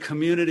it's the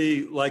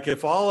community, like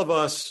if all of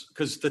us,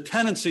 because the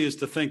tendency is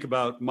to think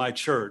about my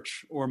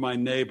church or my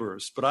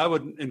neighbors, but I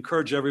would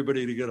encourage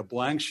everybody to get a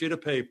blank sheet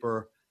of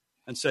paper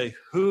and say,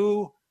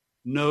 who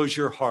knows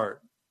your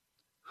heart?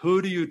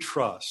 Who do you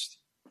trust?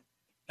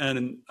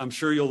 And I'm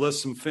sure you'll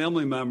list some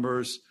family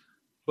members,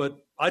 but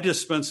I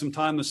just spent some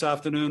time this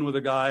afternoon with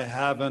a guy I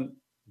haven't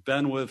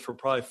been with for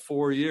probably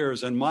 4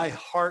 years, and my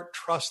heart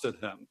trusted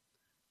him.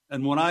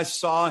 And when I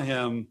saw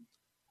him,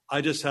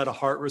 I just had a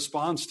heart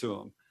response to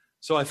him.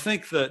 So I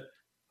think that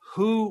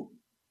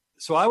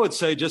so I would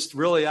say just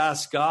really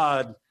ask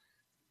God,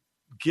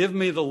 give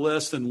me the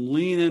list and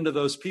lean into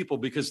those people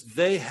because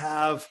they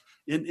have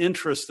an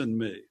interest in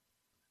me.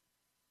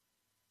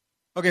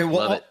 Okay,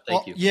 well, Love it.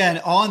 Thank you. Yeah, and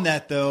on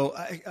that though,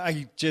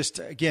 I just,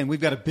 again,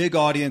 we've got a big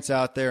audience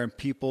out there and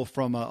people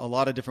from a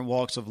lot of different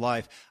walks of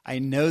life. I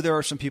know there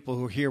are some people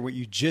who hear what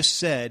you just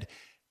said,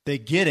 they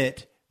get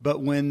it,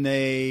 but when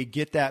they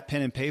get that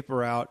pen and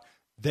paper out,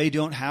 they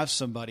don't have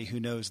somebody who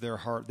knows their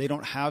heart. They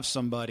don't have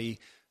somebody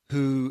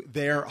who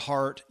their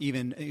heart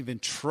even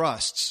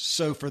trusts.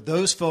 So for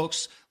those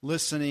folks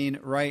listening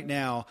right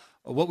now,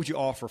 what would you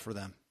offer for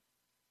them?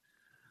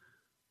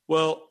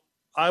 Well,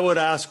 I would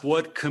ask,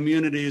 what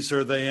communities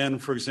are they in?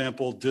 For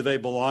example, do they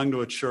belong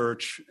to a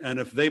church? And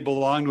if they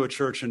belong to a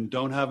church and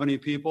don't have any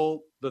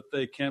people that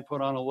they can't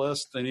put on a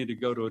list, they need to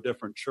go to a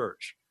different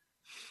church.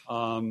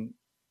 I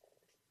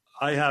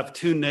have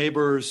two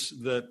neighbors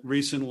that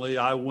recently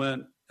I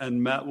went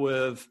and met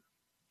with.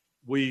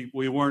 We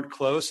weren't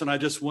close, and I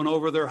just went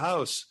over their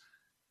house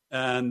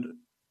and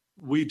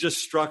we just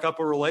struck up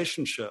a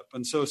relationship.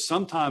 And so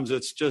sometimes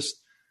it's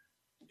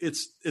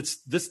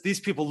these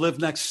people live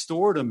next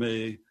door to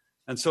me.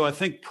 And so I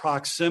think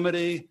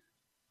proximity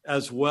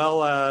as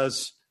well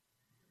as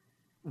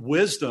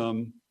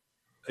wisdom,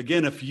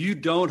 again, if you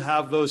don't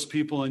have those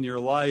people in your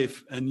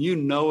life and you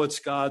know it's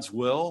God's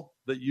will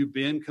that you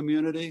be in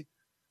community,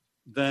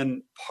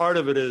 then part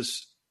of it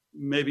is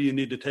maybe you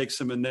need to take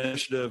some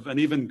initiative and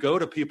even go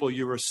to people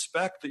you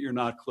respect that you're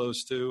not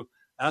close to,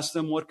 ask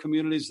them what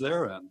communities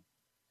they're in.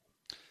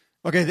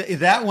 Okay,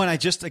 that one I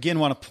just, again,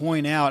 want to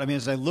point out. I mean,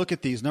 as I look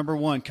at these, number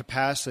one,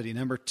 capacity.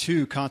 Number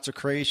two,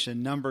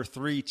 consecration. Number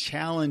three,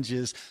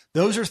 challenges.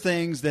 Those are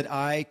things that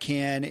I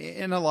can,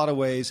 in a lot of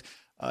ways,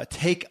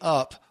 take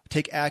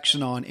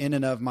action on in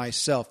and of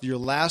myself. Your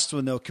last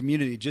one, though,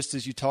 community, just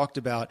as you talked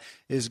about,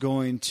 is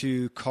going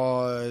to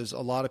cause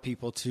a lot of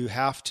people to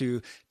have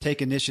to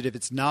take initiative.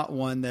 It's not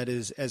one that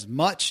is as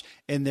much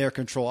in their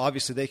control.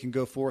 Obviously, they can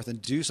go forth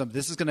and do something.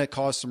 This is going to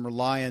cause some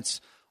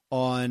reliance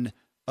on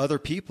other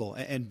people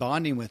and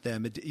bonding with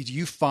them. Do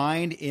you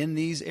find in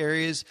these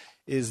areas,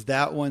 is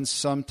that one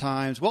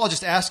sometimes, well, I'll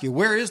just ask you,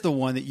 where is the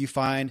one that you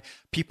find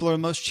people are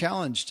most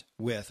challenged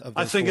with?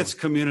 I think it's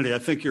community. I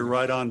think you're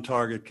right on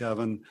target,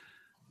 Kevin,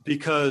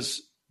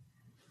 because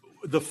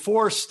the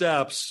 4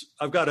 steps,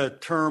 I've got a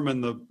term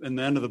in the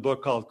end of the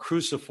book called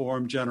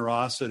cruciform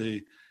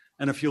generosity.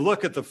 And if you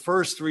look at the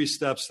first 3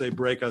 steps, they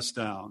break us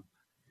down.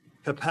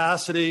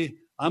 Capacity,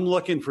 I'm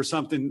looking for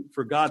something,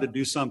 for God to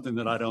do something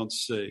that I don't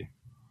see.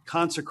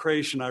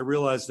 Consecration, I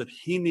realize that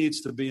he needs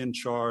to be in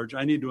charge.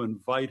 I need to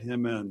invite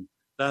him in.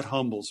 That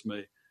humbles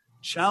me.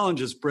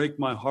 Challenges break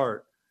my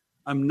heart.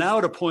 I'm now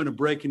at a point of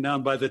breaking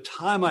down. By the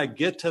time I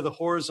get to the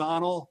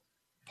horizontal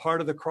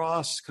part of the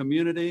cross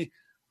community,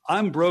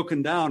 I'm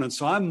broken down. And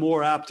so I'm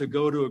more apt to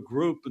go to a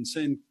group and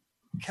saying,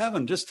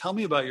 Kevin, just tell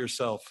me about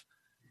yourself.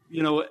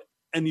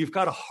 And you've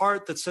got a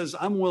heart that says,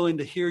 I'm willing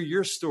to hear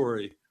your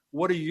story.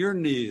 What are your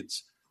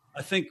needs?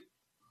 I think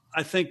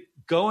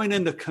going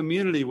into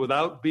community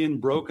without being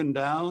broken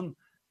down,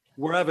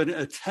 we're having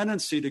a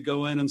tendency to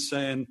go in and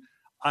saying,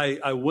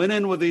 I went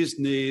in with these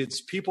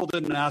needs. People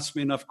didn't ask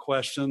me enough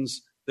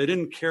questions. They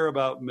didn't care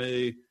about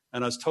me,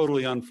 and I was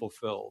totally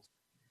unfulfilled.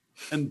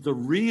 And the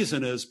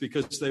reason is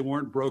because they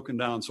weren't broken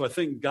down. So I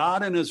think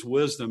God in his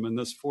wisdom in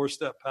this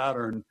 4-step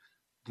pattern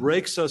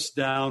breaks us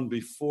down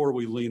before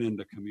we lean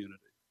into community.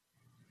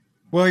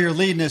 Well, you're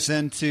leading us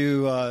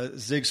into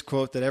Zig's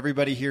quote that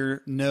everybody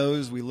here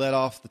knows. We led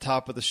off the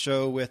top of the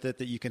show with it,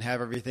 that you can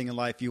have everything in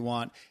life you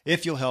want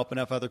if you'll help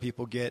enough other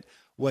people get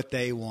what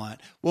they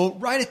want. Well,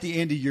 right at the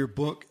end of your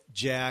book,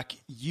 Jack,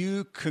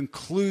 you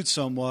conclude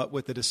somewhat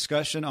with a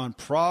discussion on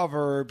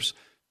Proverbs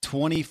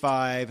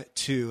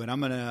 25:2, and I'm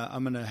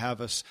gonna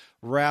have us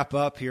wrap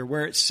up here,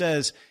 where it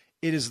says,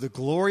 "It is the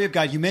glory of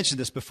God." You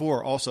mentioned this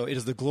before, also. It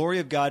is the glory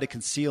of God to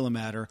conceal a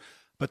matter,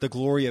 but the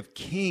glory of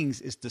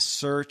kings is to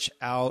search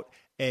out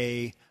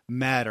a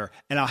matter.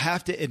 And I'll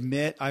have to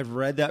admit, I've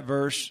read that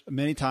verse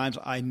many times.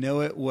 I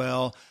know it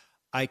well.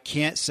 I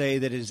can't say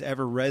that it has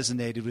ever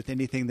resonated with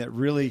anything that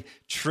really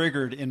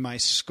triggered in my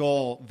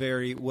skull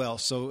very well.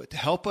 So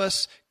help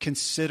us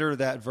consider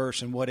that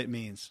verse and what it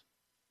means.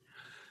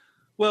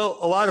 Well,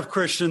 a lot of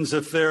Christians,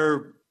 if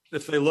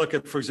they look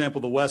at, for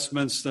example, the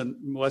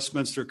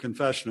Westminster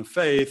Confession of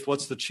Faith,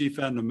 what's the chief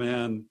end of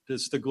man?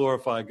 It's to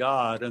glorify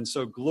God. And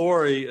so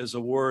glory is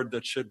a word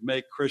that should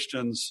make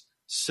Christians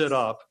sit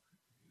up.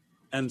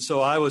 And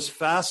so I was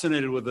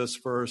fascinated with this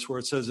verse where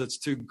it says it's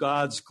to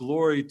God's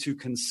glory to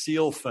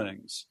conceal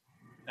things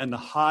and to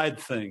hide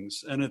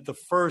things. And at the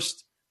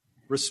first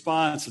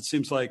response, it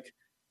seems like,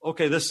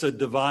 okay, this is a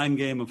divine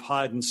game of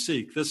hide and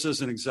seek. This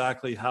isn't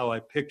exactly how I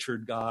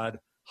pictured God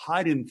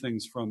hiding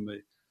things from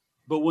me.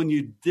 But when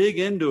you dig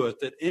into it,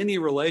 that any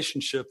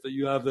relationship that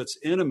you have that's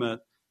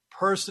intimate,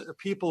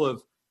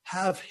 people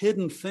have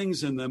hidden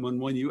things in them. And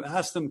when you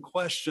ask them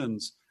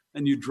questions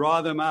and you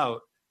draw them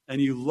out and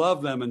you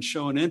love them and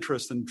show an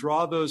interest and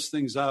draw those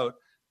things out,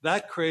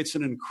 that creates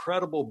an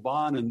incredible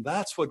bond. And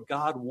that's what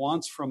God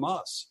wants from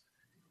us.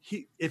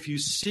 If you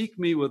seek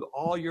me with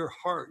all your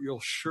heart, you'll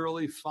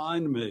surely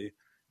find me.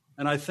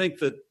 And I think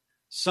that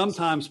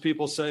sometimes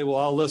people say, well,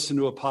 I'll listen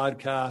to a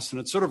podcast, and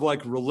it's sort of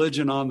like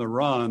religion on the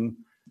run.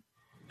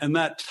 And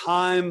that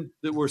time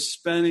that we're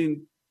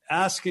spending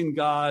asking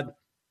God,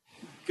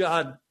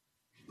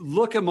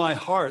 look at my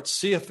heart,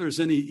 see if there's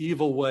any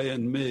evil way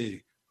in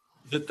me,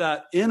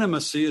 that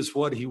intimacy is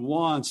what he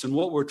wants. And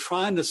what we're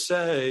trying to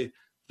say,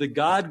 the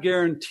God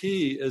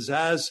guarantee is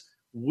as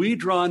we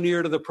draw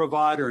near to the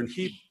provider and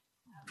he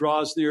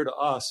draws near to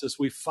us, as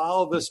we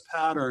follow this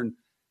pattern,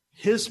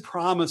 his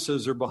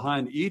promises are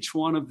behind each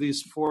one of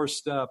these 4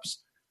 steps.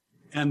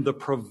 And the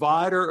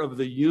provider of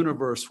the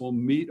universe will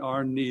meet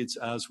our needs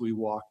as we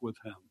walk with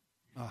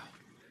him.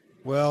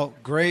 Well,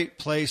 great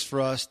place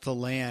for us to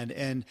land.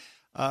 And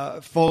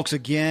folks,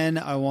 again,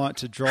 I want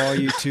to draw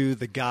you to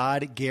the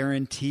God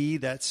Guarantee.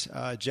 That's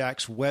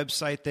Jack's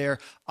website there.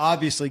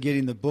 Obviously,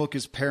 getting the book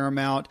is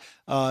paramount,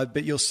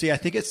 but you'll see, I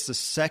think it's the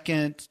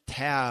second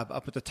tab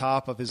up at the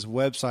top of his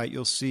website.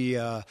 You'll see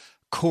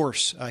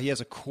course. He has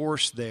a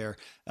course there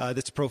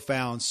that's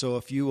profound. So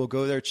if you will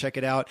go there, check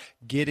it out,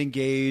 get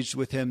engaged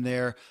with him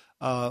there.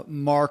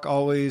 Mark,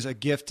 always a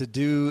gift to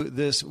do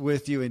this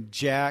with you. And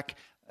Jack,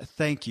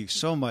 thank you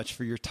so much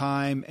for your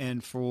time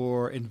and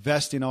for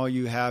investing all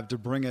you have to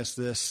bring us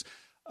this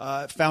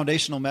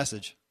foundational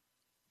message.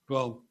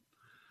 Well,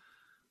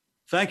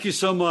 thank you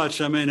so much.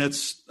 I mean,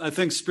 I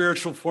think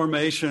spiritual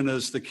formation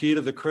is the key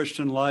to the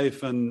Christian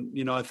life. And,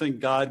 I think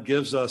God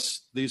gives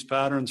us these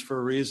patterns for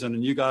a reason.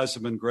 And you guys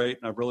have been great.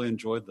 And I've really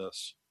enjoyed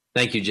this.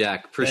 Thank you,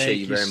 Jack. Appreciate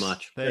you very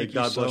much. Thank you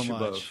God so bless you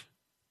much. both.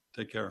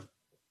 Take care.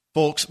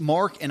 Folks,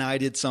 Mark and I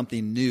did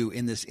something new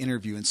in this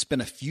interview and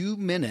spent a few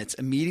minutes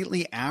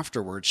immediately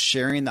afterwards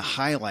sharing the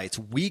highlights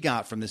we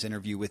got from this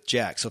interview with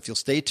Jack. So if you'll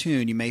stay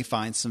tuned, you may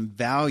find some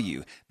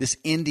value. This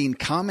ending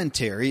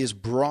commentary is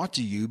brought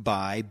to you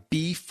by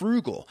Be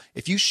Frugal.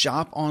 If you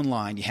shop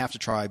online, you have to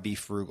try Be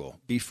Frugal.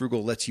 Be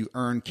Frugal lets you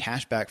earn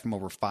cash back from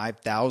over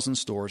 5,000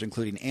 stores,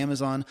 including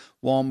Amazon,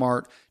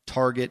 Walmart,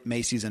 Target,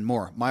 Macy's, and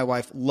more. My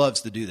wife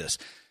loves to do this.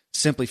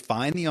 Simply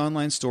find the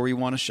online store you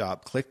want to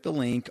shop, click the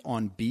link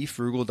on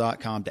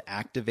BeFrugal.com to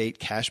activate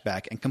cash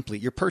back and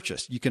complete your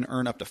purchase. You can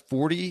earn up to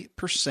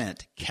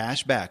 40%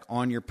 cash back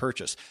on your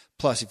purchase.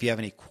 Plus, if you have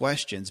any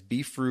questions,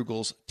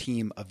 BeFrugal's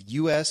team of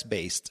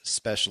U.S.-based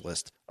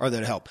specialists are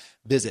there to help.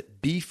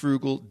 Visit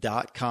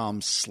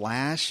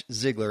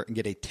BeFrugal.com/Ziglar and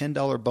get a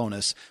 $10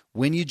 bonus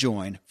when you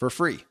join for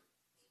free.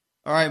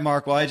 All right,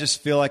 Mark. Well, I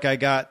just feel like I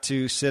got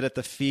to sit at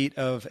the feet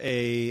of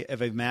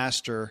a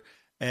master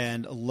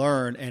and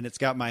learn, and it's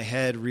got my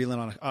head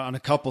reeling on a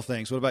couple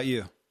things. What about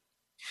you?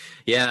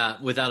 Yeah,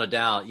 without a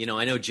doubt.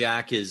 I know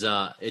Jack has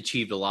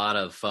achieved a lot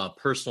of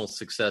personal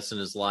success in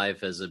his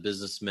life as a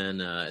businessman,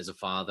 as a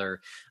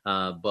father.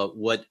 But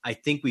what I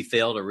think we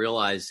fail to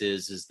realize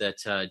is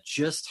that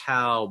just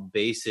how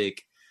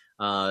basic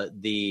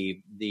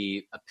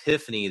the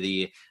epiphany,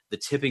 the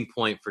tipping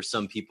point for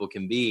some people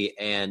can be.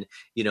 And,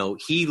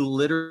 he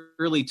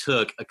literally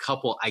took a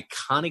couple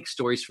iconic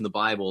stories from the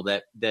Bible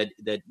that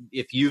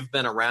if you've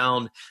been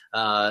around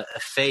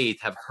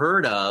faith, have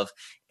heard of,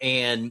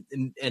 and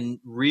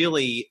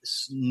really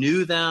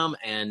knew them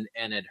and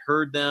had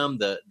heard them,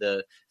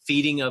 the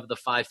feeding of the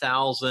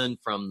 5,000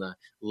 from the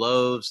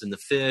loaves and the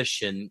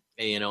fish and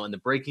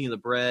the breaking of the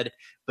bread,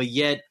 but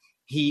yet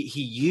he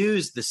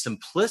used the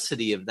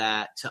simplicity of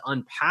that to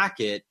unpack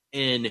it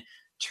and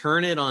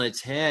turn it on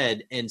its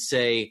head and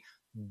say,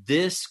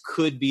 this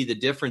could be the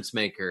difference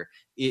maker.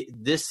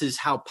 This is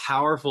how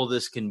powerful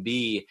this can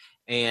be.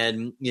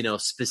 And,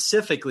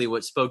 specifically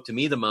what spoke to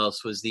me the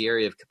most was the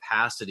area of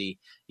capacity,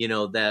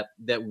 that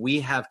we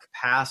have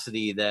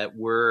capacity that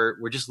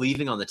we're just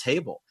leaving on the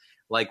table.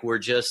 Like we're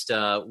just,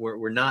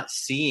 we're not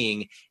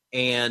seeing.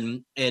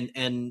 And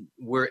then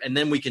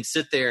we can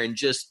sit there and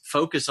just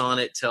focus on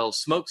it till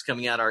smoke's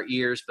coming out our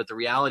ears. But the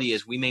reality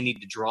is we may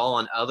need to draw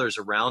on others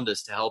around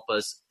us to help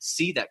us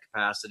see that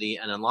capacity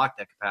and unlock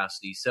that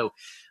capacity. So,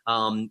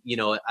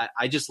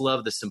 I just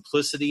love the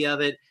simplicity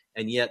of it,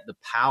 and yet the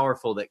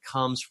powerful that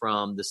comes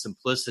from the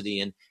simplicity.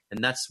 And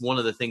that's one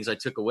of the things I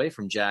took away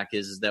from Jack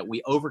is that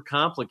we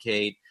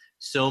overcomplicate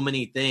so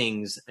many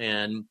things,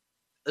 and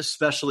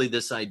especially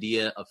this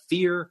idea of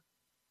fear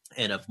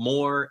and of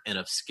more and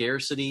of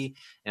scarcity.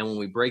 And when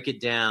we break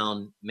it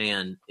down,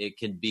 man, it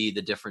can be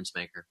the difference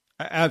maker.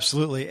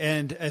 Absolutely.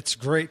 And it's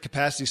great.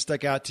 Capacity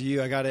stuck out to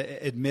you. I got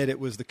to admit it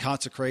was the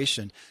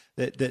consecration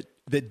that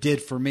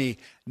did for me.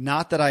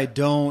 Not that I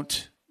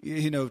don't,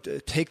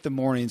 take the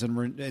mornings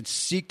and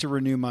seek to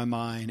renew my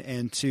mind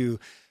and to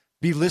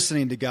be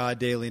listening to God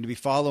daily and to be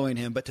following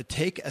him, but to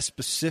take a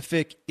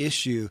specific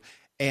issue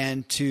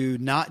and to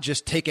not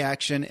just take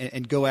action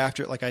and go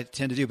after it like I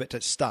tend to do, but to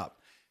stop.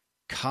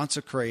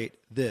 Consecrate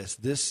this.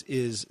 This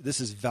is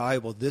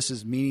valuable. This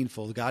is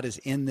meaningful. God is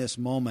in this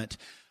moment.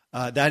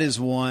 That is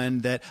one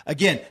that,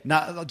 again,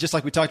 not just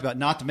like we talked about,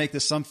 not to make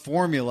this some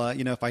formula.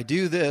 If I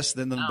do this,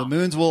 then the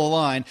moons will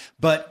align.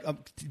 But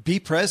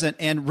be present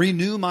and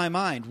renew my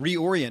mind,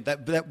 reorient.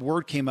 That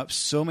word came up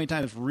so many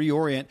times,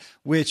 reorient,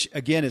 which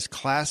again is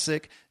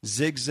classic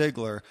Zig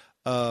Ziglar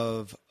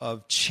of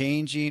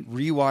changing,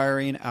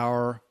 rewiring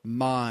our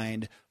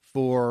mind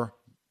for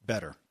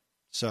better.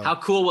 So how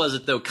cool was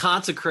it though?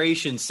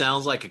 Consecration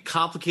sounds like a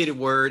complicated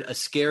word, a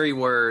scary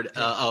word.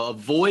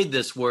 Avoid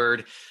this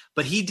word,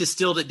 but he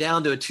distilled it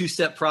down to a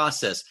 2-step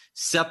process: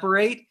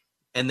 separate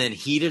and then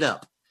heat it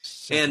up.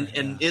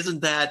 And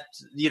isn't that,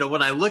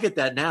 when I look at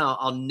that now,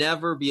 I'll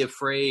never be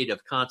afraid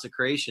of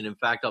consecration. In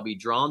fact, I'll be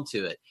drawn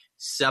to it.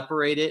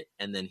 Separate it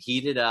and then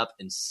heat it up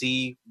and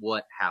see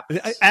what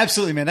happens.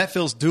 Absolutely, man. That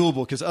feels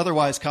doable, because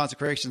otherwise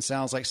consecration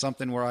sounds like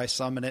something where I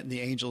summon it and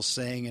the angels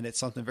sing and it's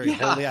something very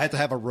holy. I have to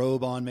have a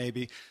robe on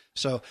maybe.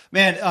 So,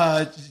 man,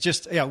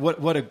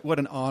 what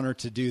an honor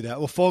to do that.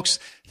 Well, folks,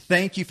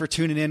 thank you for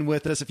tuning in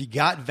with us. If you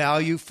got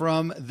value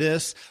from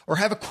this or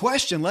have a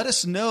question, let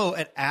us know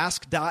at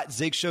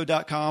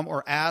ask.zigshow.com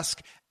or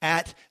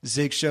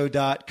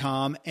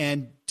ask@zigshow.com,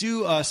 and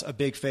do us a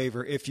big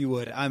favor if you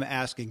would. I'm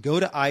asking, go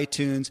to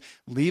iTunes,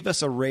 leave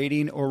us a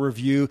rating or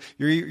review.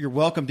 You're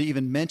welcome to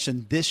even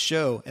mention this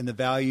show and the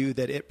value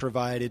that it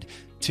provided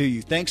to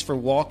you. Thanks for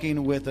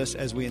walking with us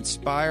as we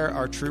inspire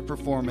our true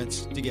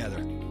performance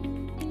together.